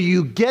me? Will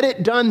you get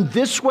it done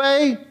this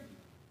way?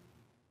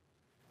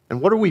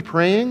 And what are we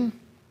praying?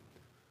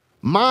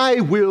 My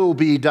will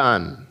be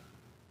done.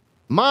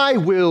 My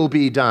will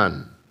be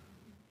done.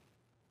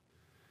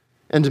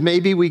 And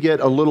maybe we get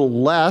a little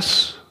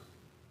less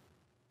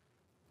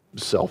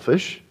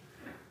selfish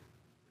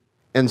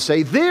and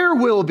say, their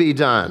will be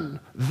done.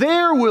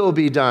 Their will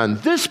be done.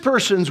 This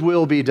person's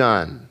will be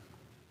done.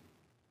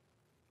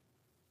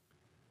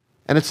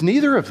 And it's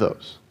neither of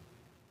those.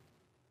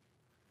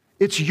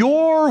 It's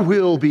your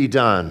will be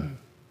done,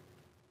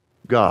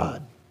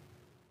 God,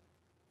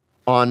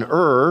 on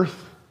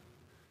earth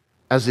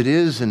as it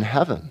is in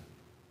heaven.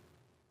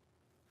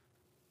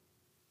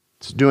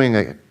 It's doing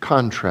a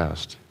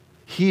contrast.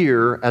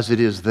 Here as it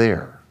is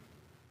there.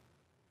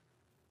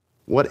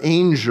 What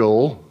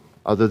angel,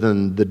 other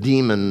than the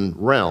demon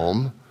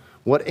realm,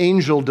 what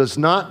angel does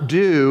not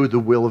do the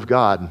will of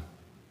God?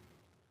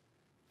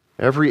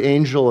 Every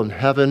angel in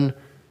heaven,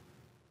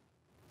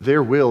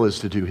 their will is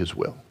to do his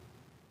will.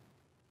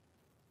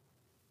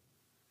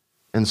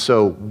 And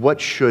so,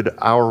 what should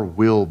our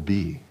will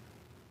be?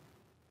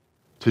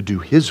 To do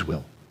his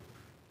will.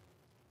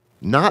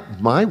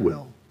 Not my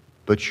will,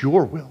 but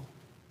your will.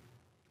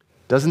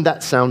 Doesn't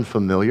that sound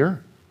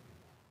familiar?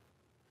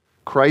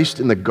 Christ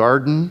in the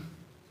garden,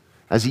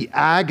 as he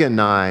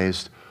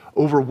agonized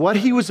over what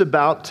he was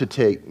about to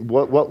take,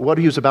 what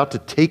he was about to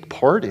take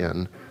part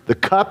in, the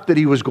cup that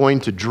he was going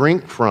to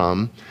drink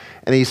from,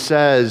 and he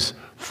says,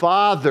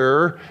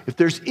 Father, if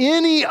there's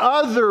any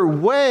other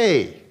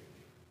way,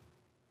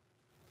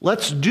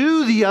 let's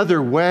do the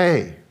other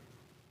way.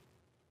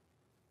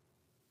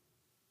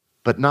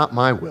 But not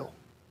my will.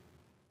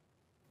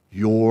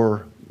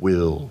 Your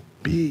will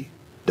be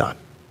done.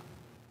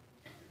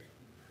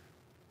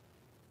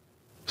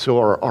 So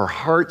our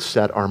heart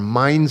set, our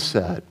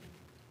mindset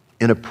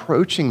in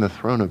approaching the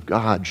throne of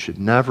God should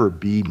never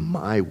be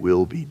my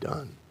will be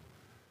done.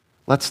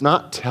 Let's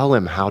not tell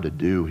him how to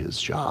do his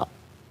job.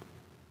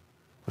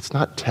 Let's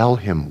not tell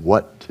him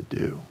what to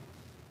do.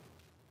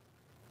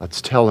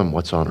 Let's tell him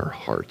what's on our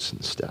hearts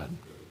instead.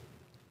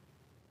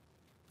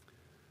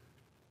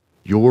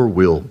 Your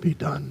will be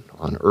done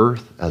on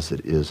earth as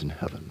it is in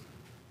heaven.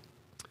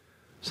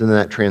 So then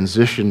that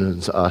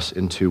transitions us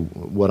into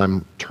what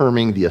I'm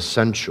terming the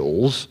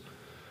essentials.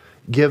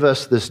 Give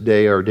us this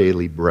day our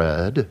daily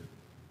bread.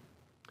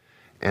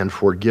 And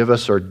forgive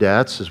us our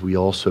debts as we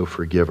also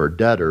forgive our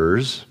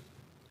debtors.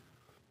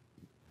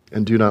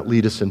 And do not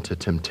lead us into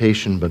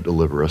temptation, but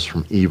deliver us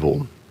from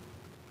evil.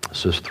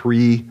 So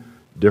 3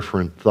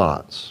 different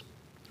thoughts.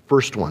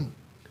 First one,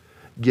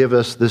 give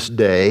us this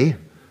day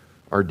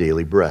our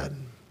daily bread.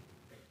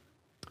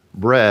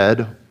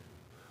 Bread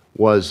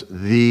was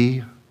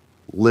the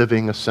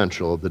living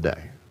essential of the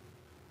day.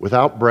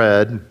 Without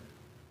bread,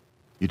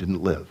 you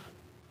didn't live.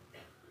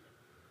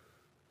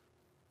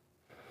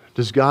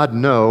 Does God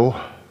know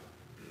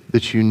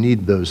that you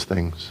need those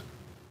things?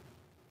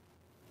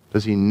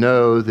 Does he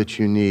know that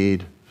you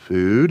need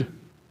food,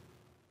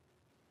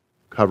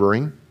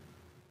 covering?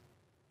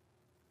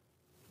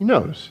 He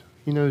knows.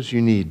 He knows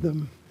you need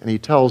them. And he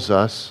tells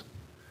us,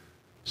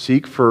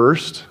 seek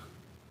first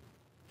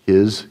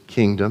his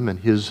kingdom and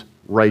his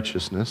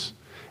righteousness,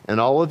 and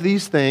all of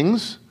these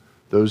things,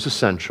 those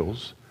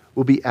essentials,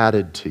 will be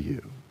added to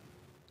you.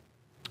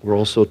 We're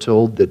also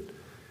told that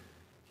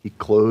he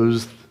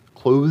clothes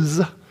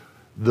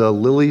the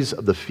lilies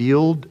of the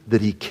field,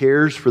 that he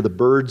cares for the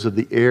birds of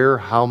the air.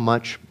 How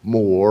much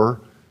more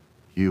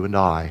you and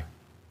I?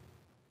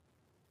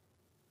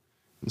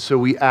 And so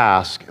we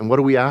ask, and what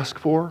do we ask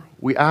for?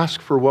 We ask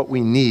for what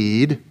we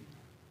need,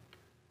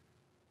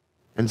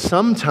 and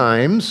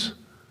sometimes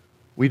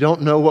we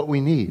don't know what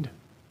we need.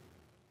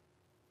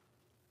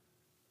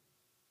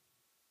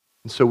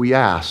 And so we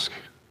ask,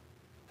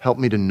 help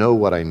me to know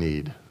what I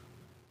need.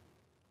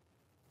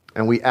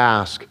 And we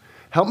ask,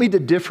 help me to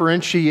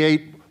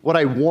differentiate what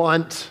I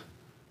want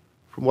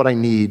from what I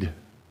need.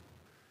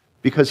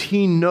 Because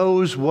he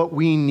knows what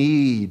we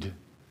need.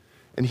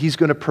 And he's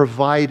going to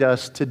provide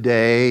us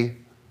today,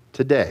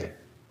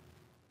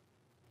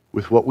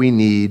 with what we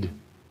need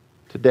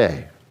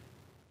today.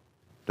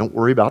 Don't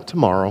worry about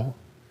tomorrow.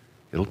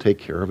 It'll take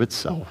care of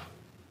itself.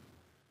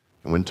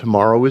 And when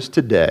tomorrow is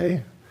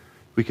today,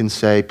 we can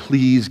say,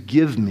 please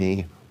give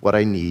me what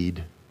I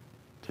need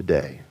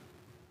today.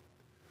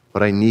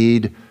 What I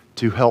need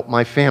to help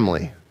my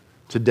family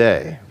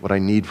today. What I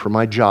need for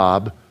my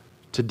job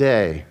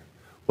today.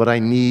 What I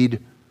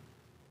need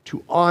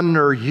to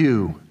honor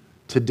you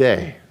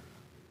today.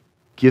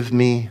 Give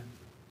me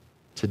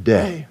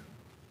today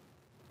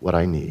what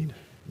I need.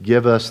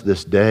 Give us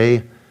this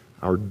day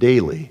our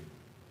daily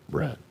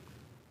bread.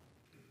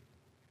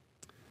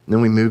 And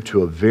then we move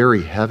to a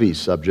very heavy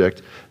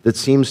subject that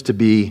seems to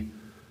be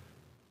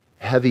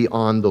heavy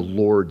on the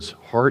Lord's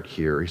heart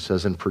here. He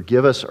says, and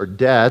forgive us our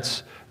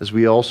debts as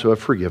we also have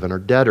forgiven our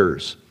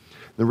debtors.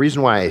 The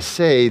reason why I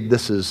say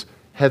this is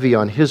heavy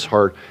on his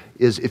heart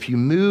is if you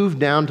move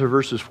down to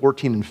verses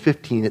 14 and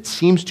 15, it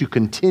seems to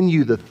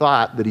continue the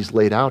thought that he's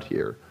laid out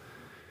here.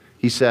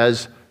 He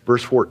says,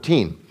 verse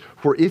 14,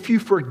 for if you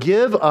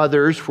forgive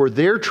others for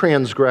their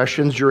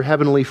transgressions, your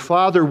heavenly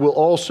Father will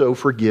also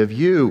forgive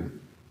you.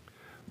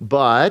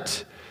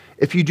 But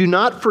if you do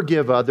not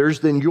forgive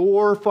others, then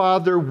your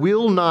Father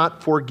will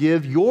not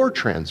forgive your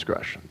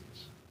transgressions.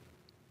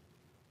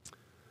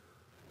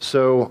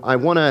 So I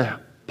want to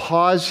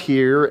pause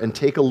here and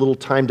take a little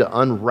time to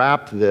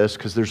unwrap this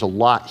because there's a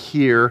lot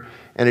here,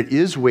 and it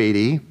is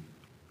weighty,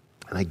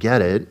 and I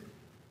get it.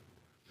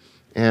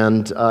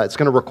 And it's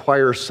going to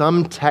require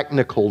some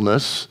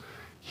technicalness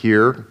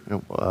here.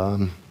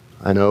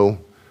 I know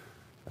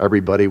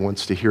everybody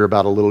wants to hear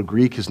about a little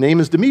Greek. His name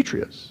is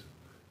Demetrius.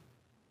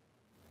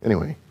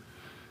 Anyway,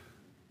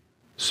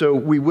 so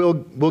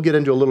we'll get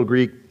into a little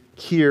Greek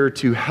here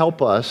to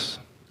help us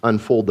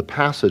unfold the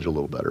passage a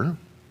little better.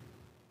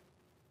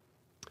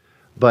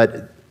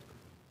 But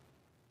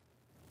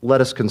let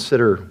us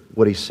consider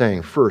what he's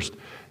saying. First,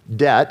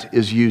 debt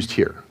is used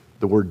here,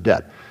 the word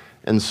debt.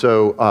 And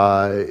so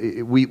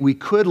we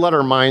could let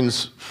our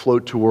minds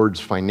float towards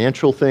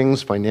financial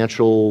things,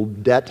 financial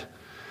debt.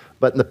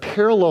 But in the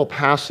parallel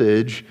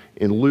passage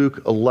in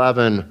Luke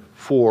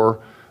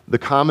 11:4, the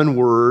common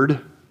word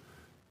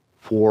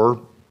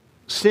for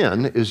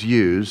sin is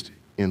used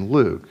in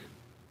Luke,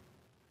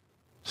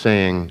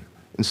 saying,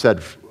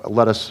 instead,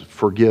 let us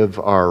forgive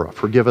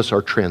us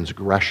our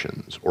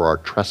transgressions or our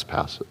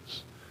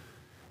trespasses.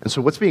 And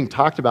so what's being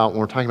talked about when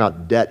we're talking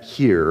about debt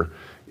here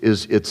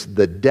is it's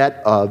the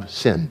debt of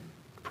sin.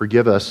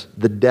 Forgive us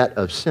the debt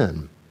of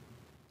sin.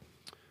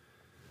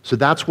 So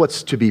that's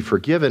what's to be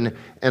forgiven,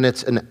 and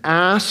it's an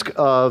ask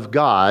of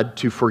God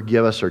to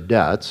forgive us our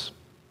debts.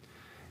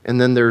 And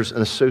then there's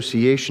an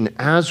association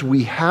as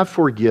we have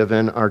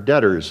forgiven our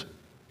debtors.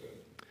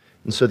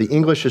 And so the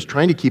English is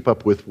trying to keep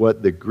up with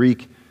what the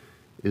Greek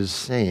is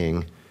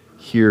saying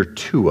here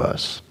to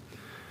us.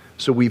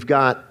 So we've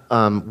got,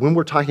 when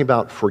we're talking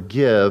about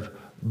forgive,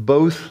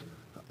 both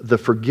the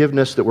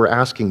forgiveness that we're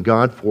asking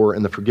God for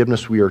and the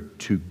forgiveness we are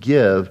to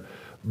give,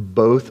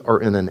 both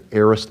are in an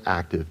aorist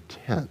active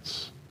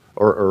tense,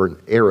 or an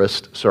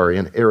aorist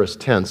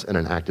tense and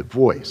an active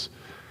voice.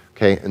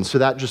 Okay, and so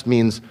that just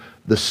means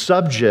the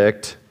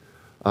subject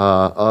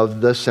of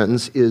the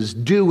sentence is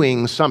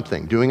doing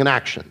something, doing an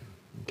action.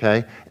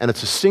 Okay, and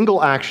it's a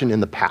single action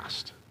in the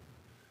past.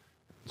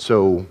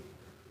 So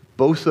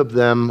both of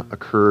them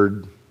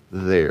occurred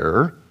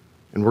there,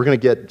 and we're going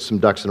to get some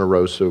ducks in a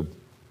row, so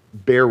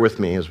bear with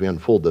me as we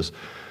unfold this.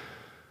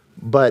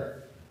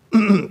 But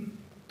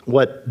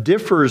what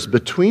differs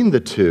between the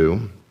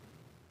two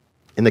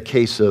in the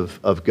case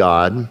of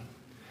God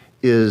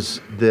is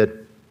that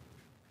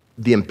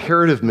the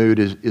imperative mood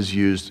is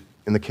used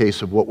in the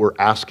case of what we're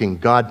asking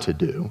God to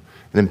do.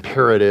 An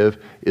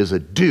imperative is a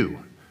do,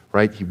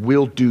 right? He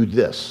will do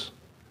this,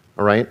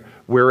 all right?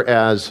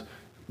 Whereas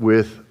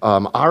with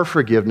our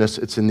forgiveness,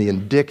 it's in the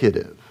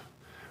indicative,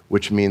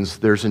 which means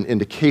there's an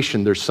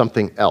indication there's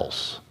something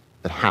else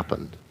that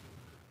happened.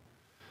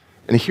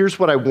 And here's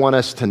what I want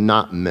us to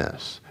not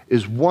miss,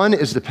 is one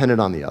is dependent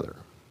on the other.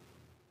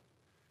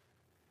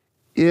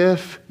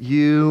 If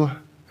you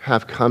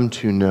have come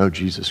to know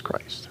Jesus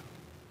Christ,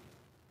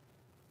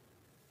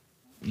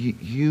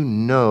 you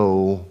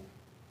know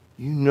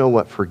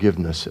what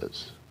forgiveness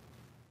is.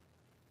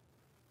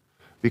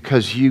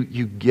 Because you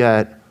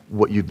get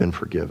what you've been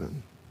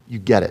forgiven. You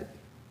get it.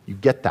 You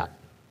get that.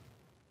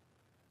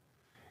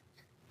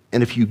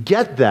 And if you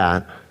get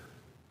that,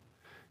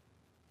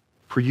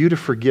 for you to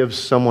forgive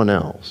someone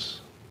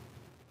else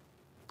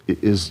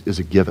is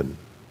a given.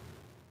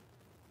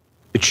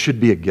 It should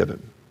be a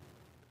given.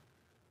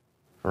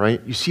 All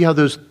right? You see how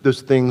those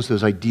things,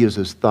 those ideas,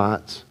 those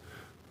thoughts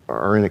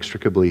are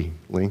inextricably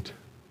linked?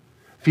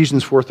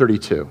 Ephesians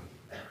 4:32.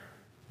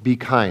 Be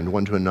kind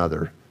one to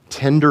another,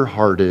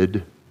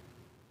 tender-hearted,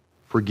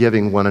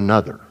 forgiving one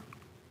another.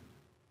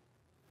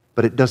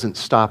 But it doesn't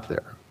stop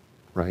there,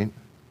 right?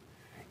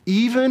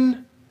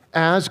 Even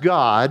as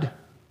God,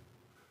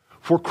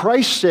 for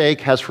Christ's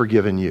sake, has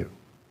forgiven you.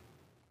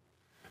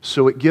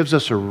 So it gives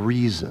us a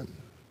reason.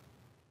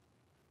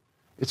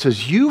 It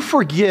says, you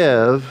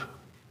forgive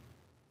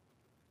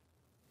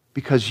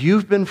because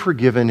you've been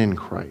forgiven in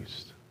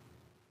Christ.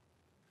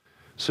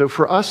 So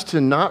for us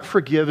to not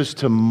forgive is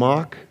to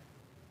mock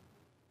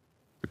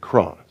the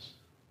cross.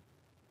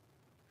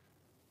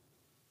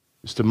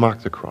 Is to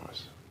mock the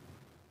cross.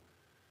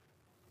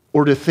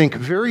 Or to think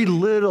very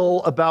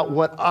little about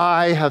what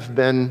I have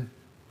been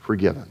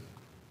forgiven.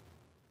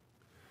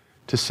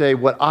 To say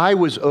what I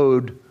was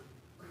owed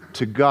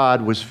to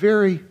God was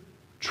very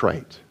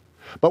trite.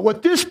 But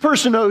what this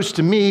person owes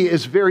to me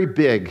is very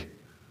big.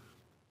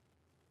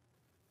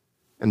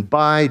 And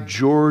by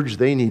George,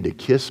 they need to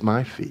kiss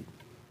my feet.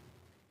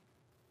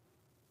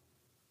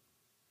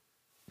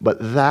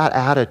 But that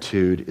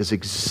attitude is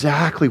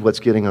exactly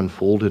what's getting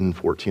unfolded in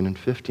 14 and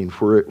 15.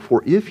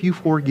 For if you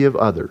forgive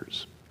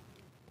others,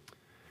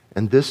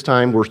 and this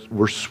time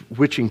we're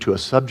switching to a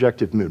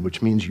subjective mood,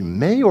 which means you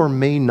may or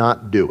may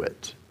not do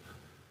it.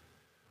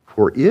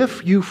 For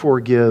if you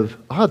forgive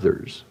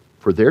others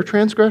for their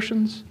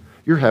transgressions,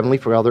 your heavenly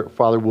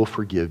Father will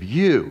forgive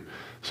you.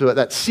 So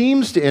that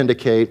seems to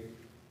indicate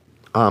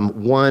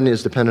one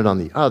is dependent on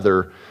the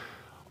other,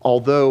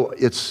 although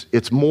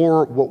it's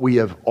more what we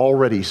have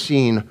already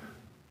seen.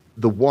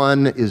 The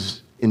one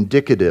is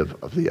indicative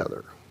of the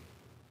other.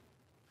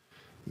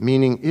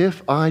 Meaning,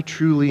 if I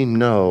truly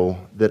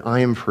know that I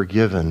am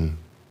forgiven,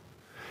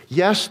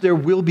 yes, there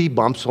will be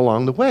bumps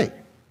along the way.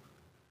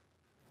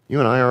 You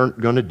and I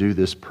aren't going to do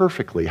this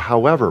perfectly.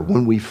 However,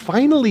 when we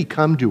finally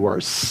come to our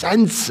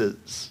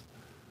senses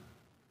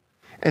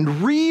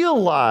and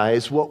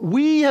realize what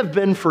we have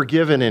been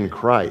forgiven in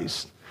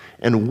Christ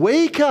and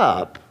wake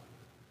up,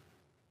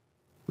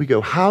 we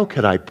go, how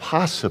could I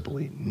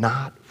possibly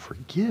not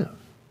forgive?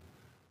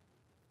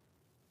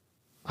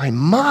 I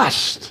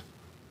must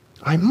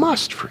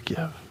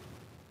forgive.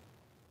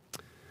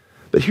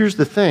 But here's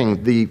the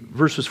thing, the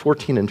verses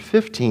 14 and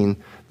 15,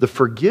 the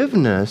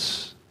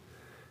forgiveness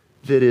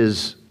that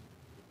is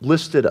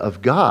listed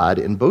of God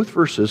in both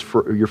verses,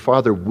 for your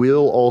Father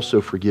will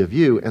also forgive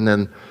you, and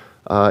then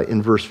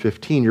in verse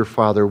 15, your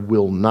Father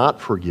will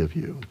not forgive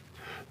you.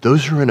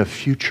 Those are in a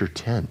future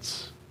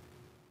tense.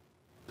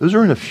 Those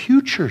are in a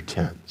future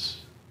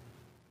tense.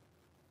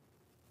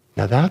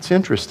 Now that's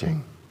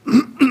interesting.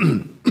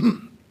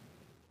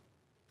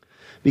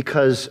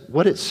 Because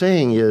what it's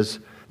saying is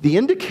the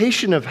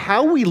indication of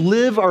how we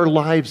live our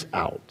lives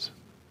out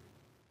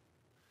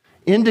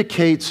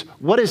indicates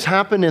what has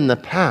happened in the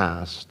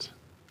past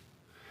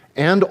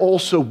and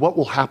also what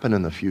will happen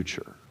in the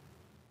future.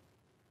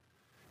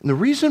 And the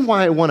reason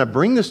why I want to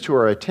bring this to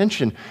our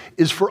attention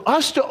is for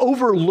us to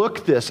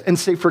overlook this and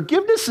say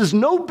forgiveness is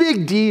no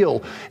big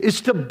deal, is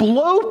to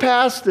blow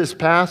past this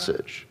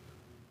passage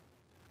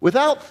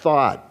without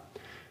thought,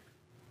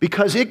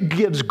 because it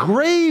gives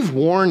grave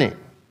warning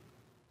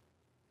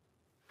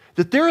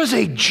that there is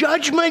a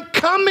judgment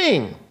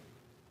coming.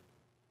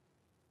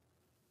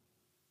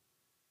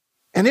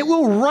 And it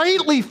will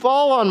rightly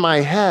fall on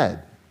my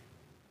head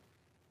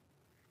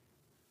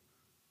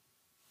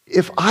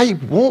if I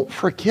won't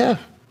forgive.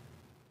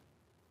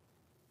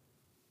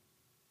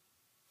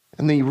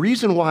 And the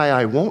reason why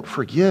I won't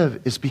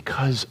forgive is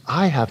because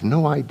I have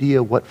no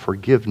idea what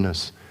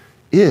forgiveness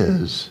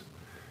is.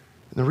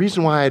 And the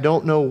reason why I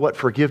don't know what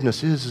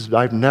forgiveness is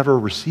I've never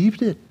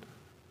received it.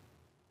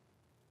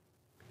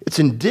 It's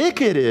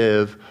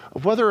indicative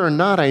of whether or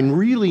not I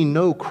really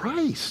know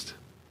Christ.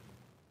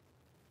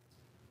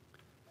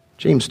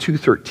 James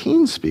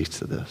 2:13 speaks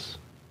to this.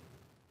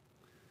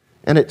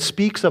 And it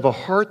speaks of a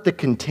heart that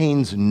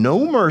contains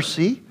no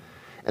mercy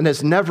and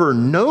has never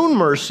known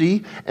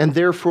mercy and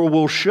therefore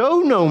will show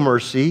no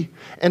mercy,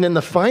 and in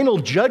the final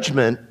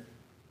judgment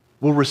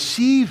will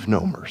receive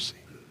no mercy.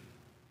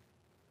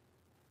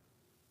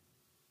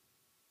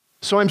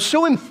 So I'm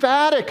so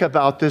emphatic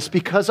about this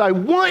because I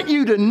want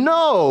you to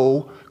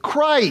know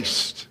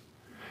Christ.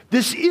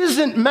 This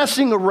isn't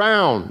messing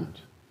around.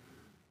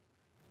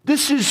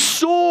 This is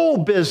soul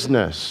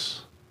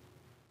business.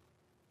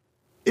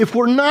 If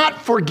we're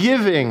not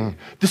forgiving,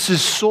 this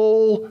is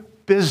soul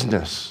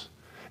business.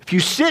 If you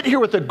sit here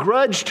with a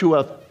grudge to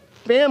a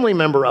family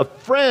member, a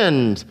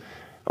friend,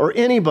 or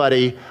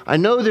anybody, I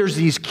know there's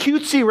these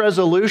cutesy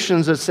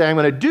resolutions that say, I'm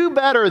going to do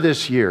better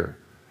this year.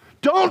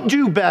 Don't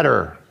do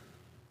better.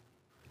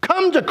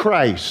 Come to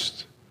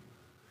Christ.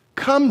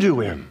 Come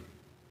to Him.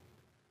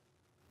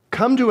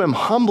 Come to Him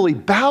humbly.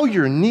 Bow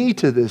your knee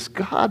to this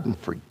God and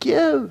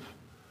forgive.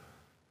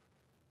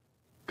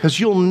 Because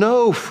you'll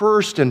know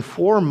first and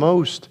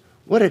foremost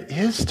what it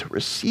is to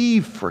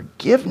receive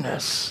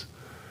forgiveness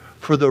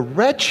for the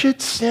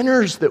wretched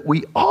sinners that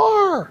we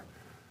are.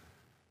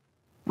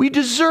 We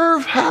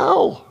deserve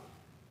hell.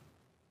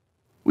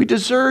 We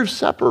deserve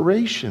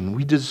separation.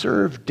 We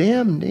deserve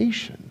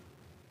damnation.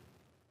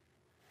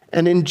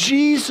 And in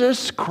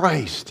Jesus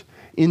Christ,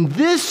 in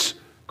this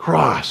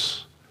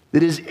cross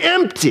that is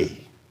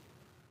empty,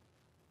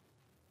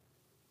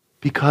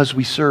 because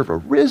we serve a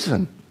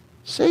risen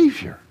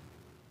Savior,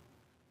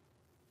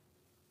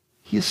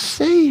 He is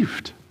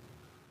saved.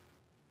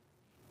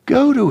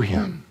 Go to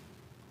Him.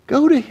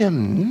 Go to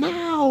Him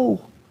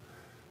now.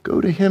 Go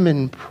to Him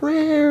in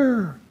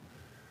prayer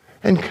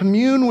and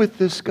commune with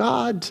this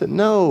God to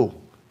know,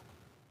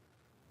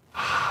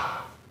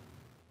 I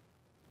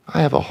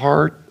have a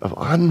heart of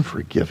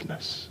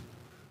unforgiveness.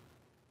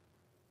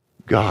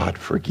 God,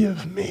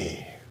 forgive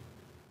me.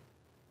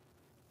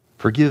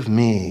 Forgive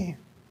me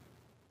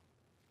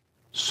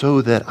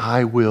so that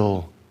I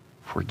will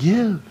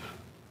forgive.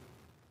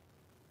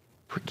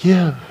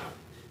 Forgive.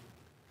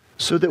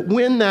 So that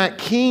when that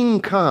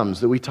King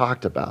comes that we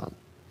talked about,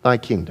 thy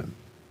kingdom,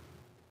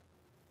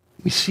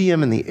 we see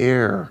Him in the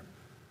air,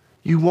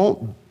 you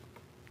won't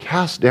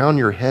cast down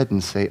your head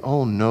and say,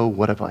 oh no,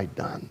 what have I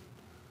done?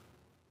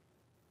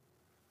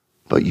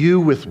 But you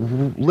with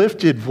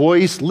lifted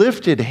voice,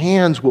 lifted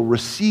hands will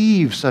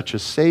receive such a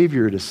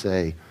Savior to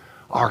say,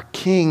 our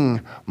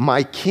King,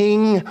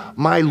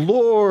 my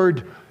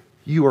Lord,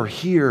 you are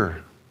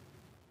here.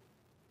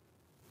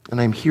 And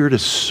I'm here to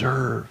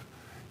serve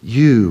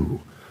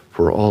you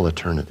for all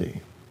eternity.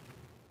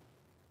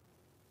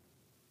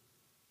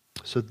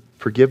 So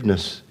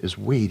forgiveness is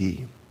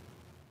weighty.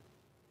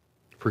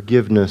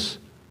 Forgiveness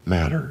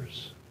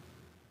matters.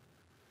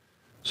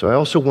 So I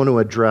also want to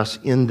address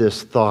in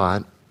this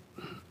thought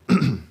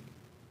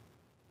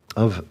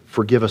of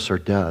forgive us our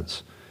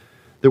debts,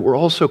 that we're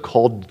also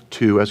called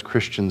to, as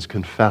Christians,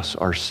 confess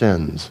our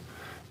sins.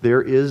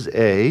 There is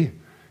and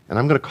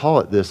I'm going to call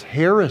it this,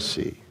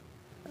 heresy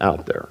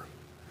out there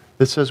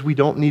that says we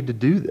don't need to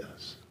do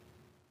this.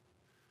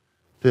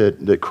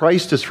 That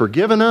Christ has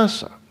forgiven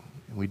us,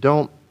 and we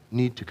don't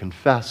need to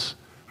confess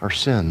our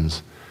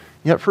sins.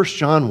 Yet 1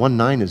 John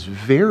 1:9 is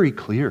very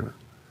clear.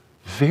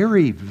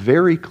 Very,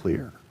 very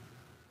clear.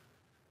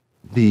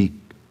 The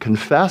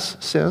confess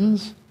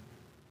sins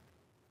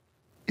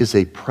is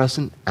a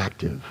present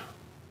active.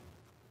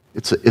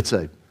 It's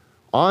a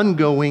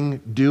ongoing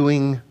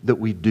doing that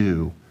we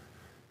do.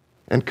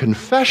 And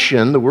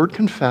confession, the word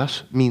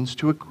confess, means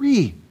to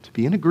agree, to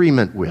be in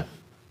agreement with.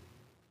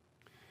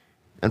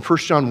 And 1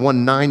 John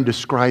 1:9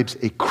 describes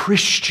a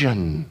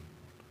Christian,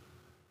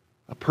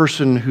 a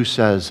person who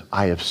says,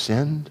 I have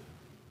sinned.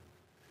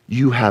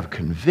 You have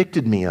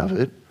convicted me of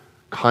it,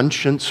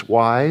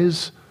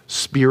 conscience-wise,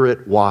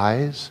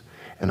 spirit-wise,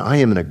 and I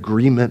am in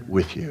agreement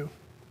with you.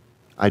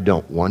 I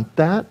don't want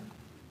that.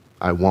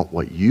 I want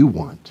what you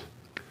want.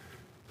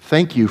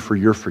 Thank you for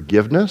your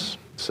forgiveness.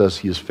 It says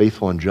He is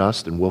faithful and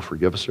just and will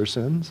forgive us our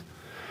sins.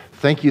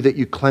 Thank you that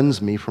you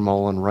cleanse me from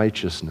all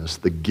unrighteousness.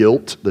 The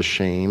guilt, the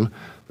shame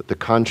that the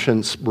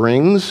conscience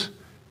brings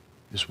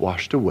is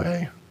washed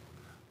away.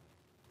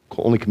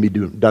 Only can be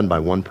done by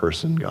one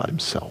person, God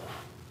Himself.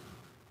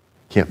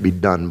 Can't be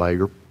done by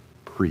your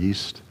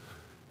priest.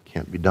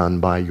 Can't be done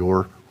by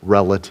your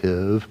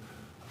relative,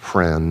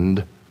 friend.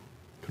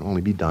 It can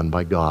only be done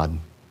by God.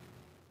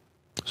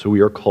 So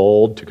we are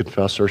called to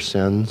confess our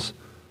sins.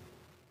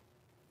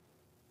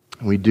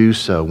 And we do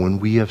so when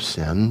we have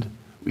sinned.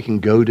 We can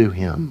go to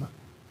Him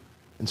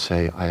and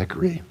say, I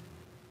agree.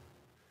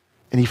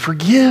 And He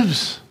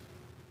forgives.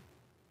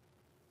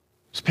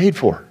 It's paid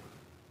for.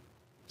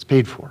 It's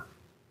paid for.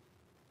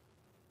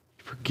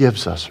 He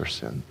forgives us our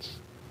sins.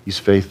 He's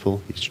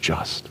faithful. He's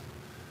just.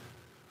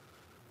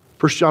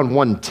 1 John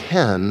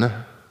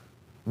 1:10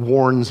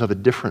 warns of a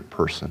different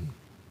person.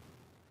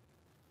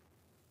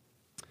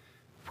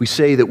 If we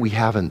say that we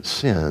haven't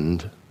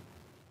sinned,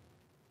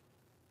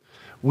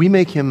 we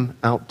make Him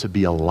out to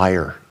be a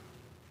liar,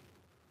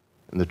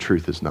 and the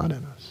truth is not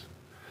in us.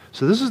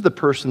 So this is the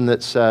person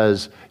that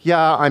says,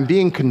 yeah, I'm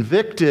being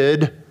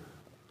convicted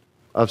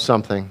of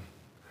something.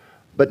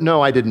 But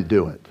no, I didn't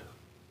do it.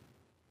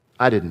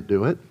 I didn't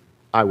do it.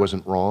 I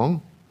wasn't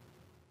wrong.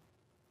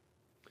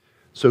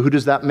 So who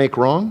does that make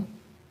wrong?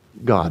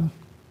 God.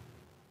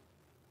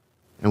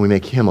 And we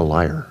make him a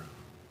liar.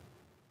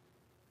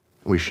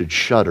 We should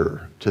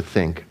shudder to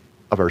think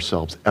of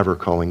ourselves ever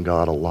calling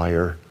God a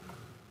liar.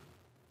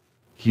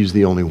 He's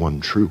the only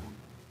one true.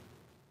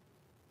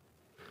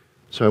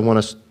 So I want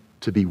us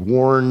to be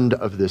warned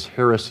of this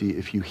heresy.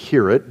 If you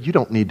hear it, you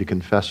don't need to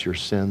confess your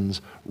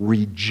sins.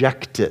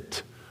 Reject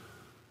it.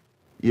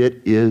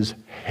 It is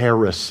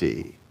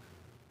heresy.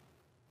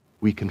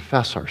 We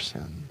confess our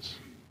sins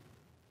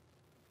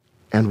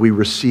and we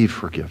receive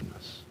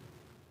forgiveness.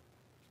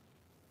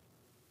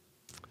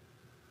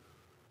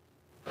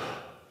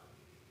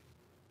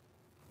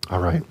 All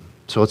right,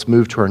 so let's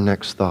move to our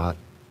next thought.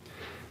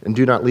 And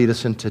do not lead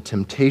us into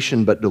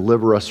temptation, but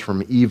deliver us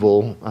from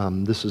evil.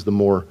 This is the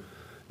more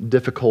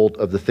difficult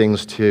of the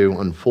things to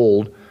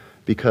unfold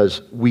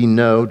because we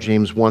know,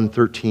 James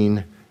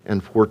 1:13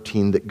 and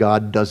 14, that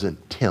God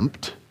doesn't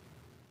tempt.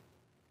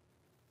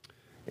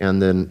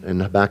 And then in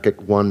Habakkuk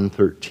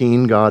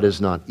 1:13, God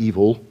is not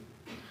evil.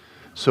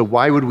 So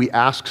why would we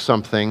ask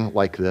something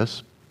like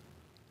this?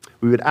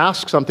 We would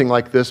ask something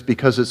like this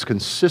because it's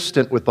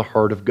consistent with the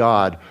heart of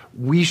God.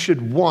 We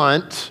should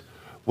want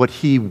what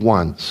he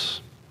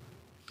wants.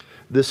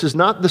 This is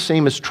not the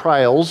same as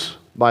trials,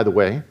 by the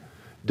way,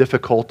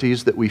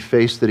 difficulties that we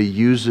face that he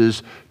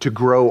uses to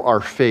grow our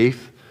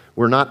faith.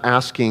 We're not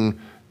asking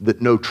that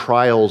no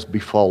trials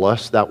befall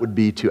us. That would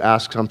be to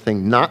ask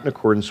something not in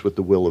accordance with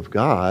the will of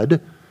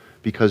God,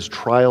 because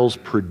trials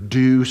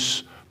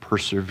produce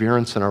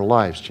perseverance in our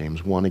lives,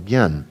 James 1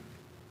 again.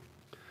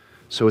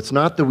 So it's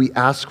not that we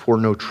ask for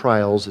no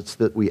trials, it's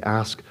that we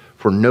ask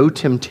for no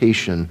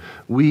temptation.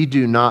 We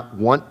do not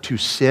want to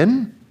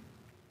sin.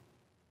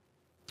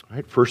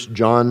 Right? 1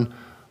 John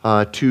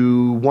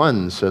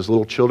 2:1 says,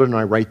 "Little children,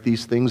 I write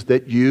these things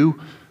that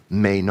you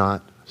may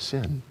not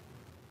sin."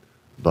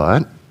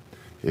 But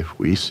if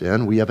we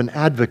sin, we have an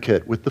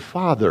advocate with the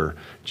Father,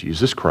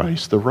 Jesus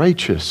Christ, the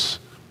righteous.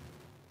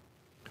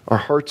 Our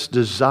heart's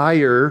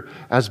desire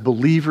as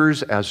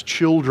believers, as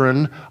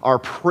children, our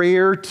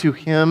prayer to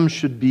him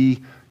should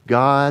be,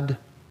 God,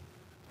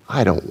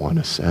 I don't want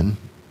to sin.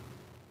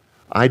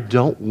 I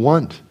don't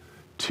want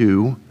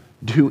to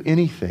do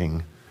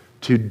anything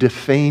to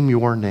defame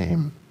your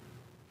name.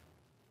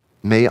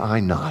 May I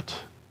not.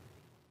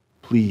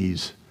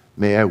 Please,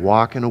 may I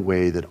walk in a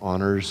way that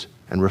honors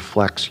and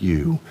reflects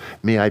you.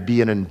 May I be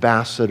an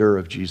ambassador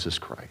of Jesus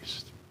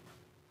Christ.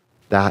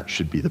 That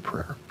should be the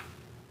prayer.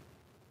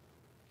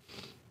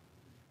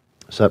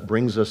 So that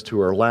brings us to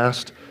our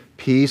last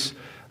piece.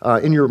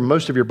 In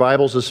most of your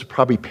Bibles, this is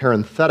probably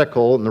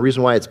parenthetical, and the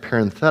reason why it's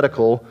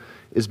parenthetical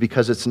is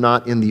because it's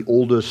not in the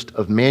oldest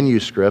of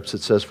manuscripts.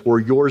 It says, "For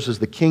yours is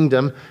the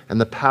kingdom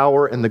and the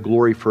power and the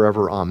glory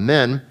forever.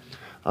 Amen."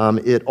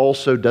 It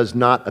also does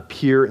not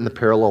appear in the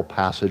parallel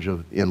passage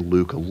in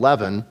Luke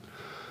 11.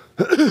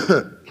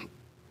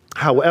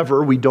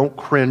 However, we don't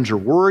cringe or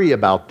worry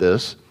about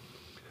this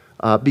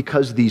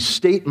because these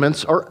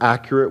statements are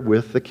accurate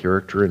with the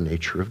character and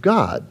nature of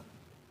God.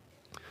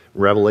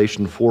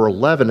 Revelation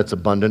 4:11, it's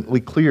abundantly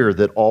clear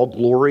that all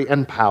glory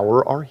and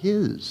power are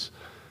his.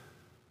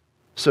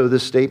 So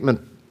this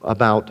statement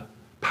about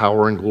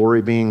power and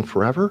glory being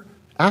forever,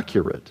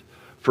 accurate.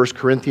 1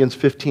 Corinthians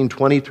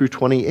 15:20 through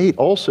 28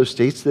 also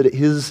states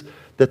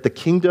that the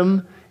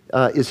kingdom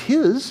is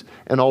his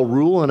and all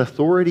rule and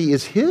authority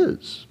is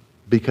his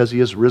because he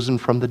has risen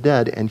from the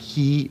dead and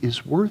he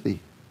is worthy.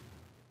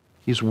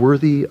 He's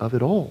worthy of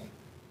it all.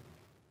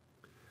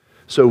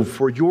 So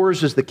for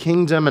yours is the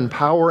kingdom and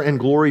power and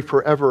glory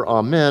forever.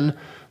 Amen.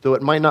 Though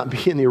it might not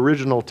be in the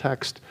original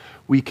text,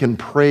 we can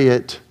pray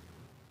it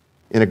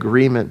in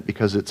agreement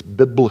because it's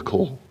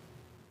biblical,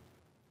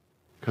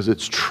 because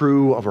it's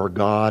true of our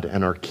God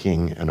and our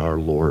King and our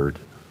Lord.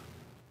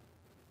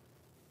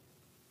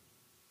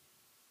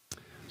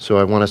 So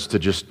I want us to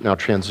just now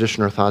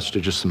transition our thoughts to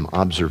just some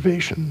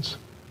observations,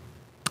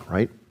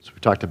 right? So we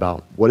talked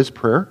about what is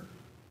prayer?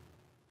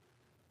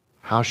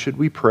 How should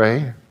we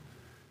pray?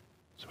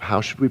 So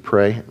how should we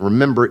pray?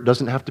 Remember, it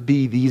doesn't have to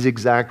be these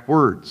exact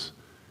words.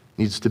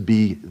 It needs to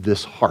be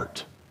this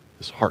heart,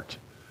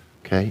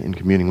 okay, in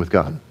communing with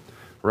God.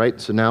 Right?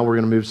 So now we're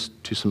going to move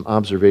to some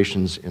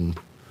observations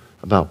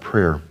about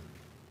prayer.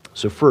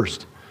 So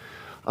first,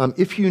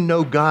 if you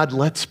know God,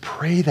 let's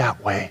pray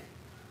that way.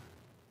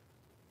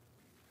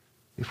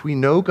 If we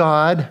know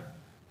God,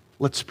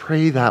 let's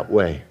pray that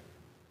way.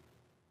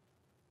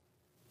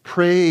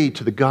 Pray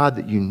to the God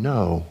that you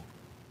know,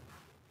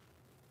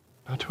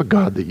 not to a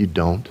God that you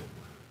don't.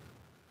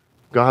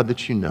 God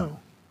that you know.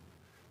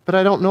 But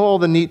I don't know all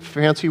the neat,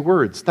 fancy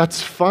words.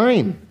 That's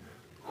fine.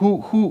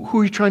 Who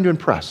are you trying to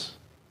impress?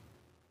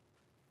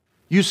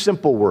 Use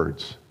simple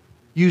words.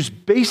 Use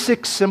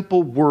basic,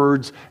 simple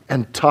words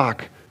and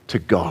talk to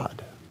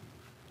God.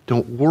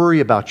 Don't worry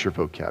about your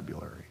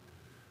vocabulary.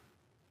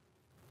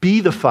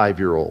 Be the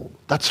 5-year-old.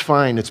 That's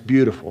fine. It's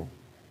beautiful.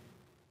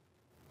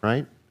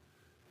 Right?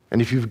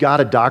 And if you've got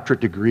a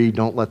doctorate degree,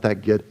 don't let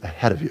that get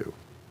ahead of you.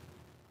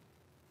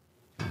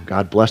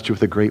 God blessed you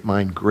with a great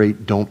mind.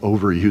 Great. Don't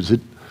overuse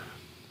it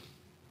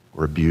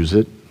or abuse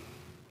it.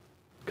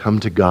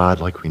 Come to God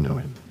like we know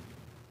him.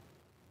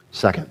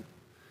 Second,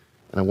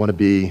 and I want to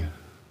be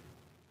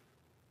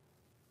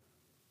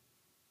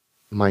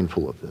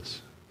mindful of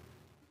this.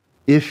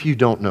 If you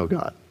don't know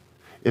God,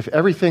 if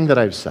everything that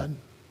I've said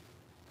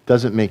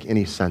doesn't make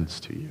any sense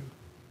to you,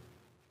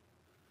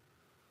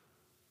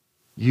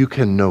 you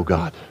can know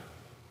God.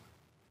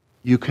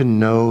 You can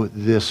know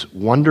this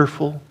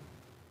wonderful,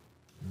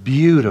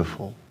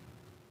 beautiful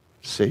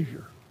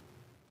Savior.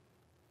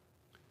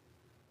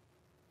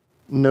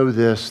 Know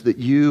this, that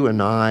you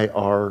and I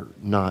are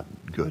not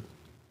good.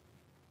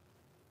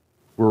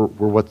 We're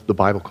what the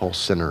Bible calls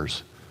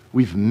sinners.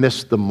 We've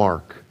missed the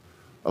mark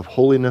of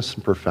holiness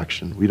and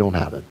perfection. We don't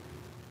have it.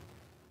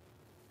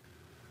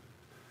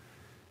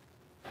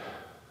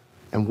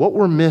 And what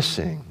we're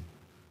missing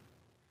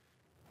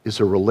is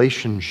a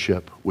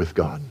relationship with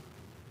God.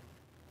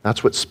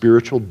 That's what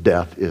spiritual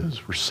death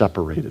is. We're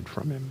separated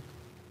from him.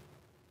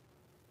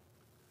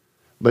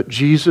 But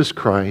Jesus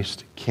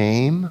Christ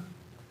came,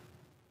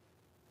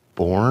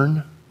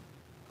 born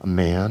a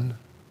man,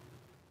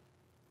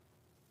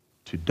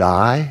 to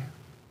die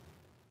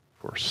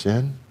for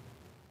sin,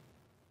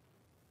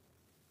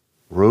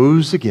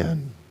 rose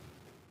again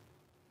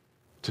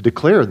to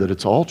declare that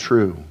it's all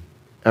true.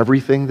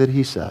 Everything that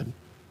he said,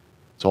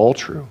 it's all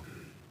true.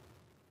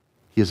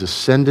 He has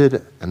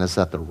ascended and is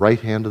at the right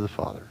hand of the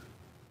Father.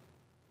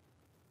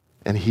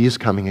 And he is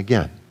coming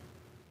again.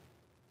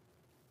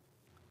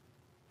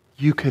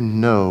 You can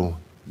know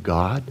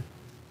God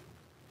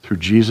through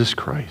Jesus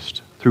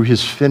Christ, through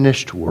his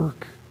finished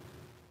work.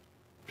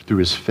 Through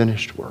his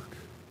finished work.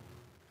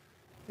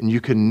 And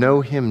you can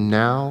know him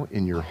now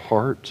in your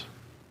heart,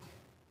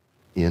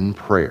 in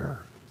prayer,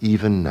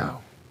 even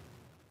now.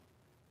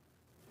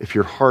 If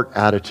your heart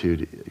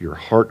attitude, your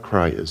heart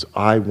cry is,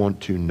 I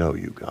want to know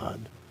you,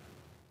 God.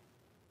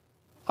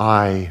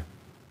 I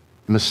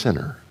am a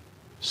sinner.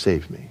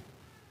 Save me.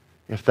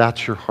 If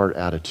that's your heart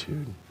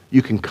attitude,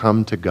 you can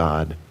come to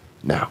God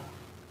now,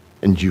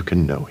 and you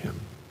can know him.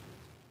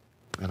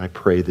 And I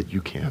pray that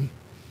you can.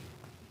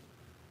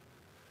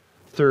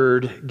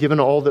 Third, given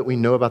all that we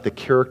know about the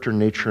character,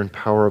 nature, and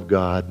power of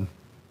God,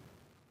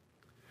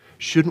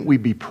 shouldn't we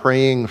be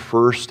praying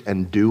first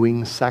and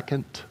doing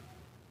second?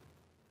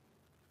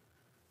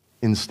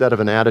 Instead of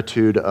an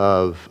attitude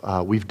of,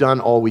 we've done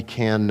all we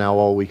can, now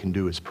all we can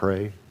do is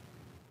pray.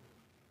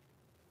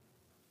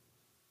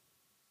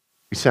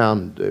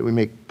 We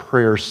make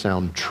prayer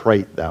sound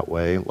trite that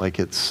way, like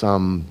it's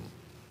some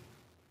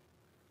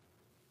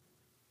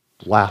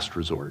last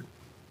resort.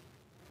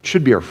 It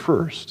should be our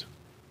first.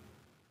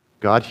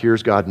 God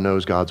hears, God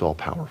knows, God's all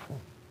powerful.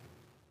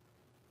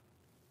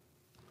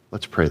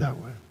 Let's pray that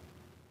way.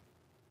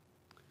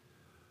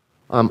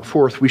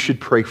 Fourth, we should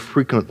pray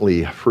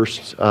frequently. 1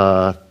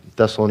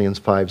 Thessalonians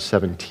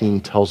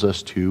 5:17 tells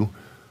us to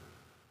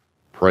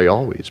pray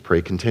always,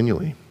 pray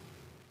continually.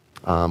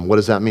 What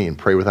does that mean?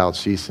 Pray without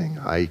ceasing.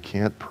 I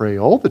can't pray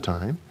all the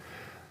time,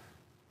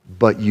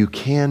 but you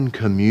can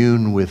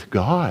commune with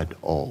God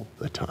all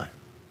the time.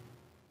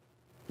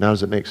 Now,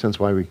 does it make sense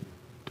why we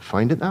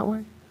defined it that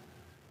way?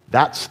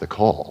 That's the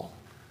call.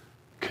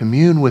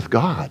 Commune with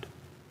God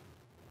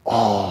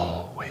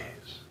always.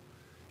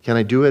 Can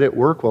I do it at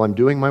work while I'm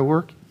doing my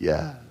work?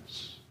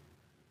 Yes.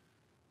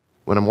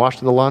 When I'm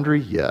washing the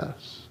laundry?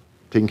 Yes.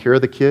 Taking care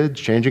of the kids?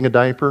 Changing a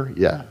diaper?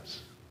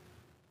 Yes.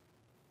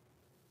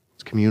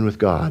 Let's commune with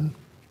God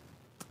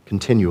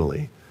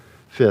continually.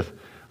 Fifth,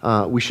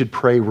 we should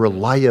pray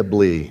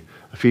reliably.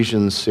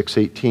 Ephesians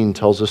 6:18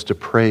 tells us to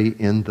pray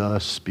in the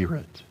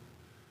Spirit.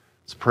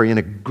 Let's pray in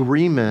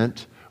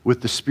agreement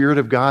with the Spirit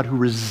of God who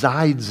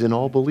resides in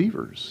all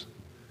believers.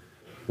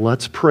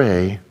 Let's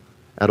pray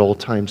at all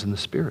times in the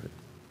Spirit.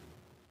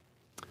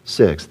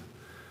 Sixth,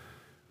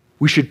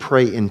 we should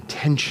pray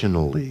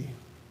intentionally.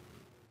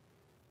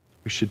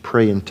 We should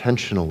pray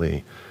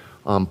intentionally.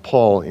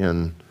 Paul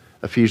in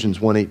Ephesians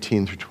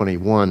 1:18 through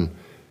 21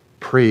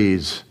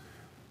 prays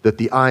that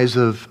the eyes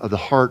of the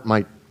heart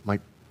might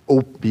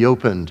be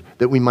opened,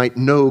 that we might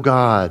know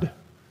God.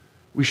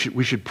 We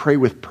should pray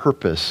with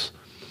purpose.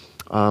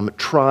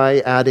 Try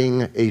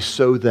adding a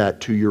so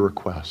that to your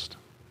request.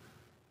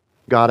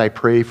 God, I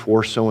pray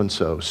for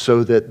so-and-so,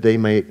 so that they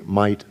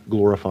might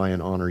glorify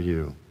and honor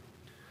you.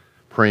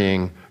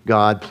 Praying,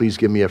 God, please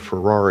give me a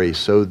Ferrari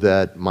so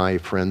that my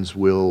friends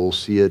will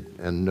see it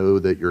and know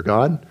that you're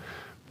God.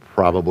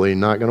 Probably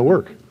not going to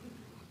work.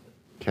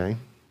 Okay?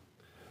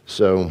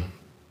 So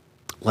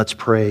let's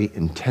pray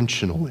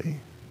intentionally.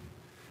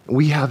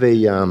 We have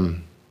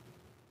an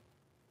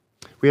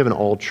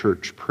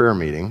all-church prayer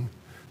meeting.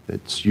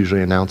 It's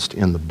usually announced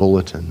in the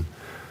bulletin.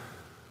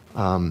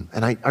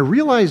 And I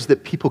realize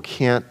that people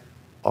can't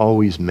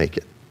always make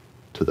it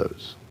to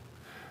those.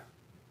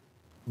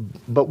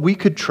 But we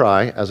could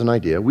try, as an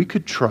idea, we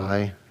could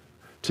try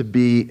to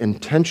be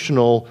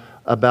intentional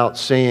about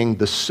saying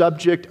the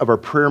subject of our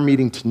prayer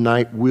meeting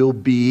tonight will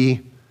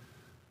be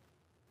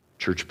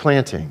church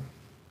planting,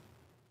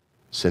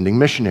 sending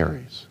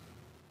missionaries.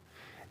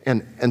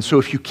 And so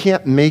if you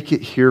can't make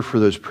it here for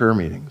those prayer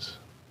meetings,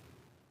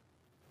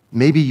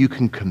 maybe you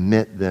can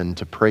commit then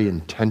to pray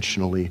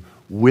intentionally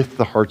with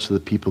the hearts of the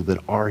people that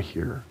are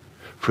here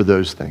for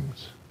those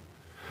things,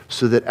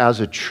 so that as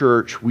a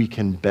church we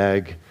can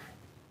beg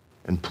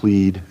and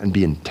plead and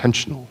be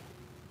intentional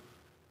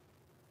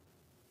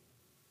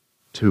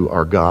to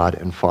our God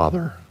and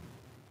Father,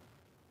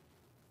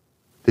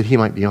 that he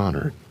might be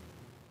honored,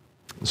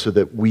 so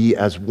that we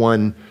as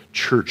one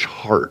church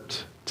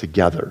heart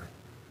together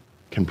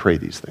can pray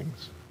these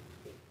things.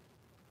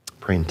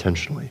 Pray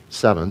intentionally.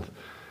 Seventh,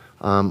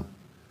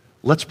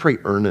 let's pray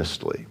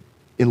earnestly.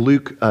 In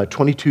Luke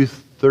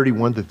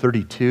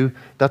 22:31-32,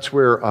 that's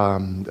where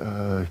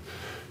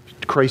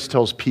Christ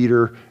tells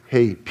Peter,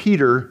 hey,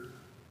 Peter,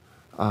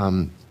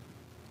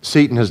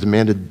 Satan has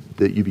demanded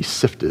that you be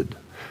sifted,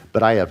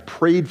 but I have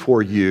prayed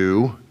for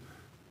you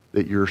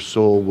that your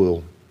soul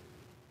will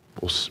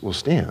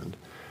stand.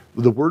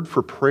 The word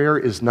for prayer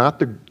is not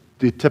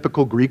the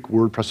typical Greek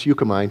word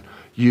proseuchomai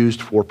used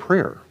for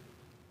prayer.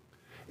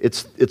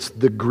 It's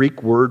the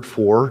Greek word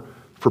for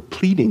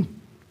pleading.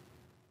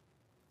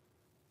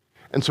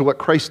 And so what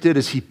Christ did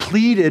is he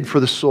pleaded for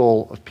the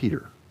soul of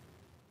Peter.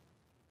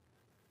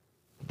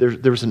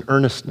 There was an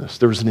earnestness,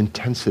 there was an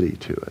intensity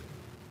to it.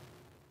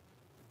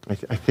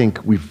 I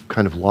think we've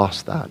kind of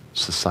lost that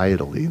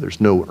societally. There's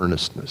no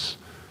earnestness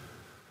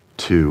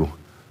to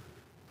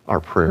our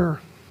prayer.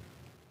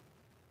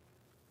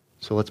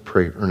 So let's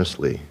pray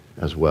earnestly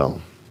as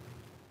well.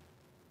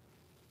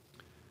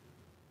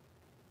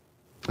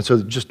 And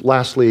so just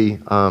lastly,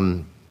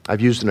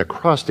 I've used an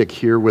acrostic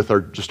here with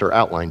our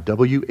outline,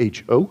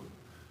 WHO.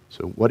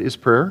 So what is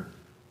prayer?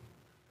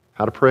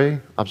 How to pray?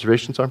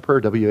 Observations on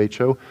prayer,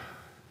 WHO.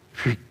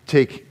 If you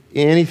take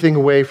anything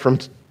away from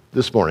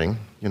this morning,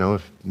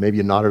 if maybe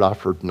you nodded off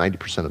for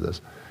 90% of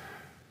this,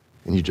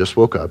 and you just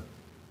woke up,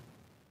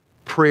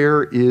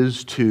 prayer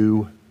is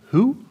to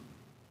who?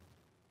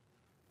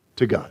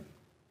 To God.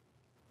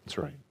 That's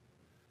right.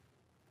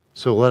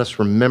 So let us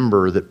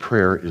remember that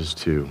prayer is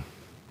to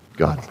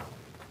God.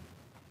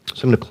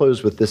 So I'm going to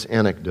close with this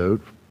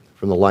anecdote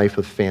from the life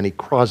of Fanny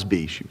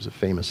Crosby. She was a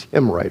famous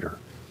hymn writer.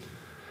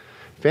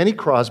 Fanny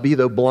Crosby,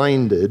 though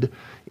blinded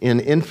in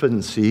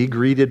infancy,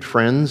 greeted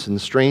friends and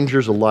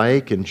strangers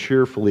alike and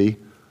cheerfully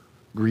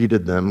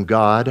greeted them,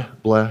 God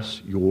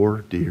bless your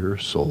dear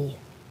soul.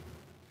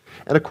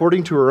 And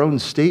according to her own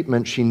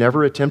statement, she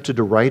never attempted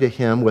to write a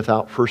hymn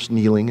without first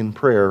kneeling in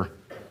prayer.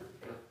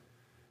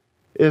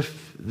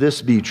 If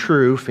this be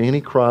true, Fanny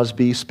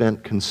Crosby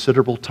spent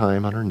considerable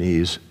time on her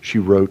knees. She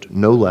wrote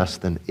no less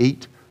than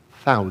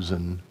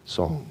 8,000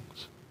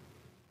 songs.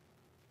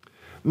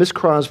 Miss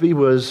Crosby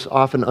was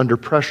often under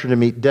pressure to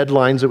meet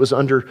deadlines. It was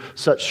under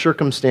such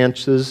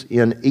circumstances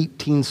in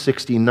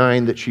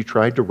 1869 that she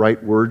tried to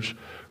write words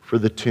for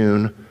the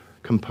tune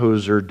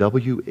composer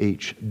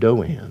W.H.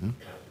 Doane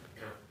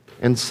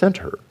and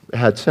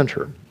had sent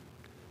her,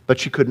 but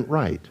she couldn't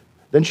write.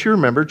 Then she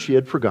remembered she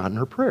had forgotten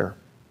her prayer.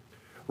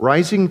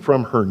 Rising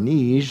from her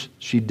knees,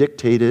 she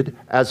dictated,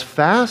 as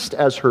fast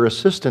as her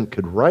assistant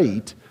could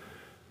write,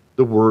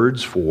 the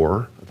words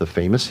for the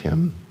famous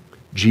hymn,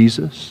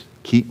 Jesus,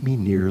 keep me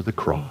near the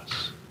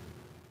cross.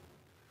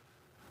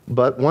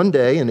 But one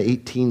day in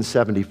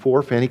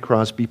 1874, Fanny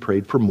Crosby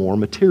prayed for more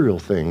material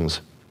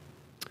things.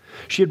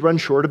 She had run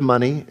short of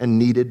money and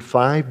needed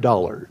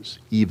 $5,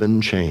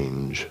 even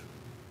change.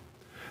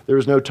 There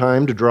was no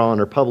time to draw on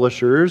her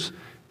publishers,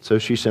 so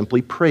she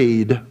simply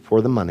prayed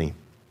for the money.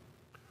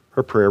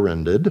 Her prayer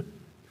ended.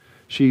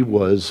 She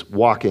was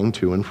walking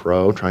to and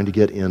fro, trying to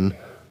get in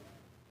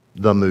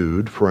the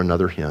mood for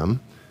another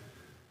hymn,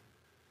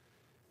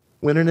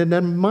 when an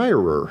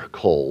admirer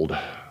called,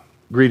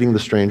 greeting the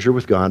stranger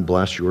with God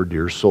bless your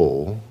dear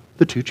soul.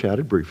 The two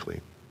chatted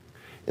briefly.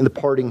 In the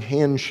parting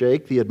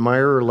handshake, the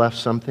admirer left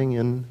something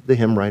in the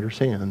hymn writer's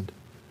hand.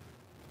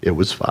 It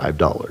was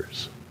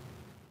 $5.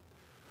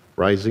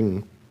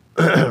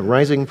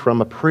 Rising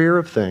from a prayer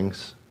of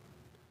thanks,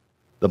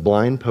 the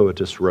blind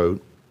poetess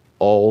wrote,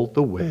 all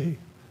the way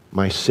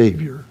my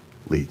Savior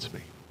leads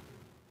me.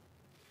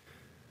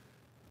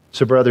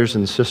 So brothers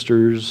and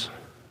sisters,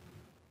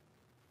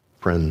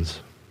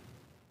 friends,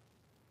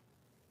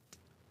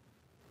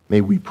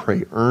 may we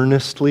pray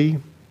earnestly,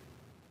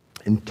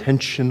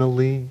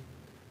 intentionally,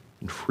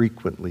 and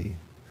frequently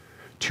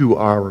to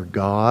our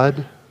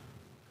God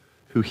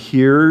who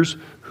hears,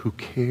 who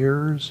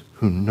cares,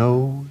 who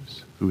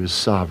knows, who is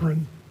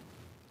sovereign,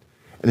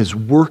 and is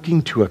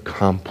working to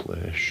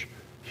accomplish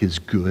his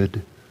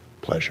good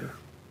pleasure.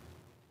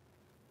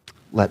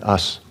 Let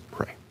us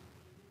pray.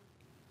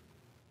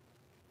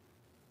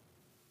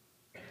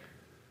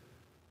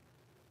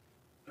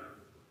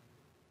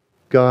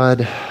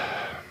 God,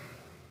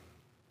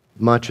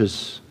 much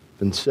has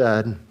been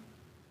said,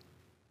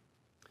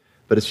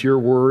 but it's your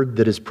word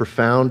that is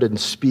profound and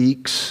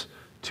speaks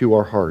to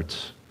our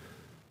hearts.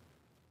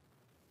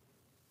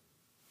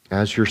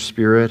 As your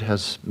Spirit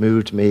has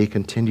moved, may it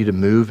continue to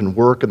move and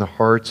work in the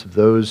hearts of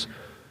those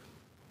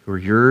who are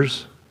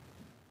yours,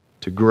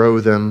 to grow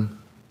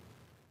them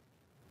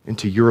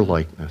into your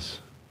likeness.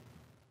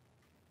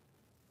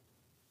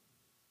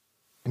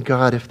 And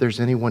God, if there's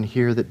anyone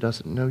here that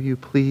doesn't know you,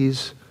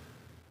 please,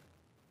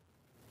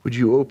 would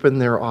you open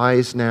their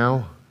eyes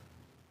now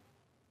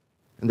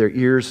and their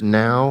ears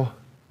now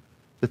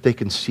that they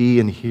can see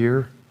and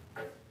hear,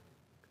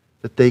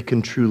 that they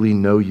can truly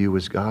know you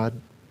as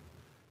God,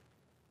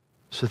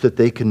 so that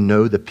they can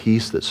know the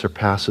peace that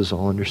surpasses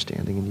all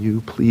understanding in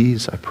you.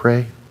 Please, I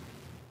pray.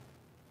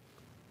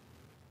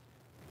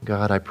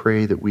 God, I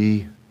pray that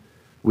we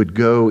would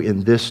go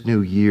in this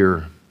new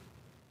year.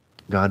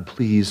 God,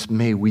 please,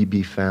 may we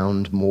be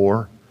found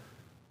more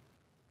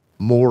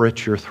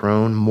at your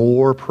throne,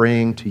 more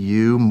praying to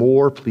you,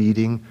 more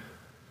pleading.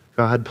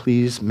 God,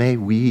 please, may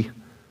we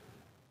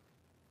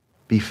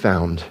be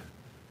found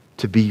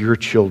to be your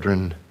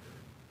children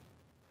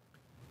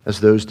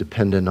as those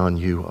dependent on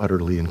you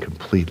utterly and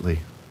completely.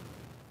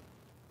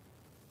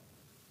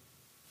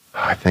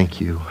 I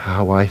thank you,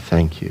 how I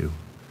thank you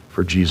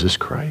for Jesus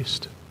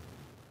Christ,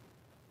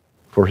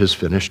 for his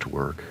finished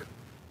work.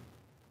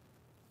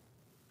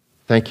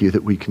 Thank you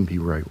that we can be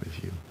right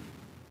with you.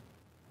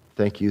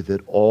 Thank you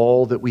that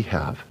all that we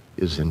have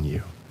is in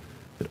you,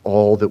 that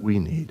all that we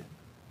need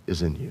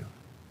is in you.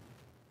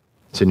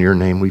 It's in your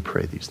name we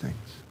pray these things.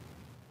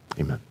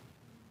 Amen.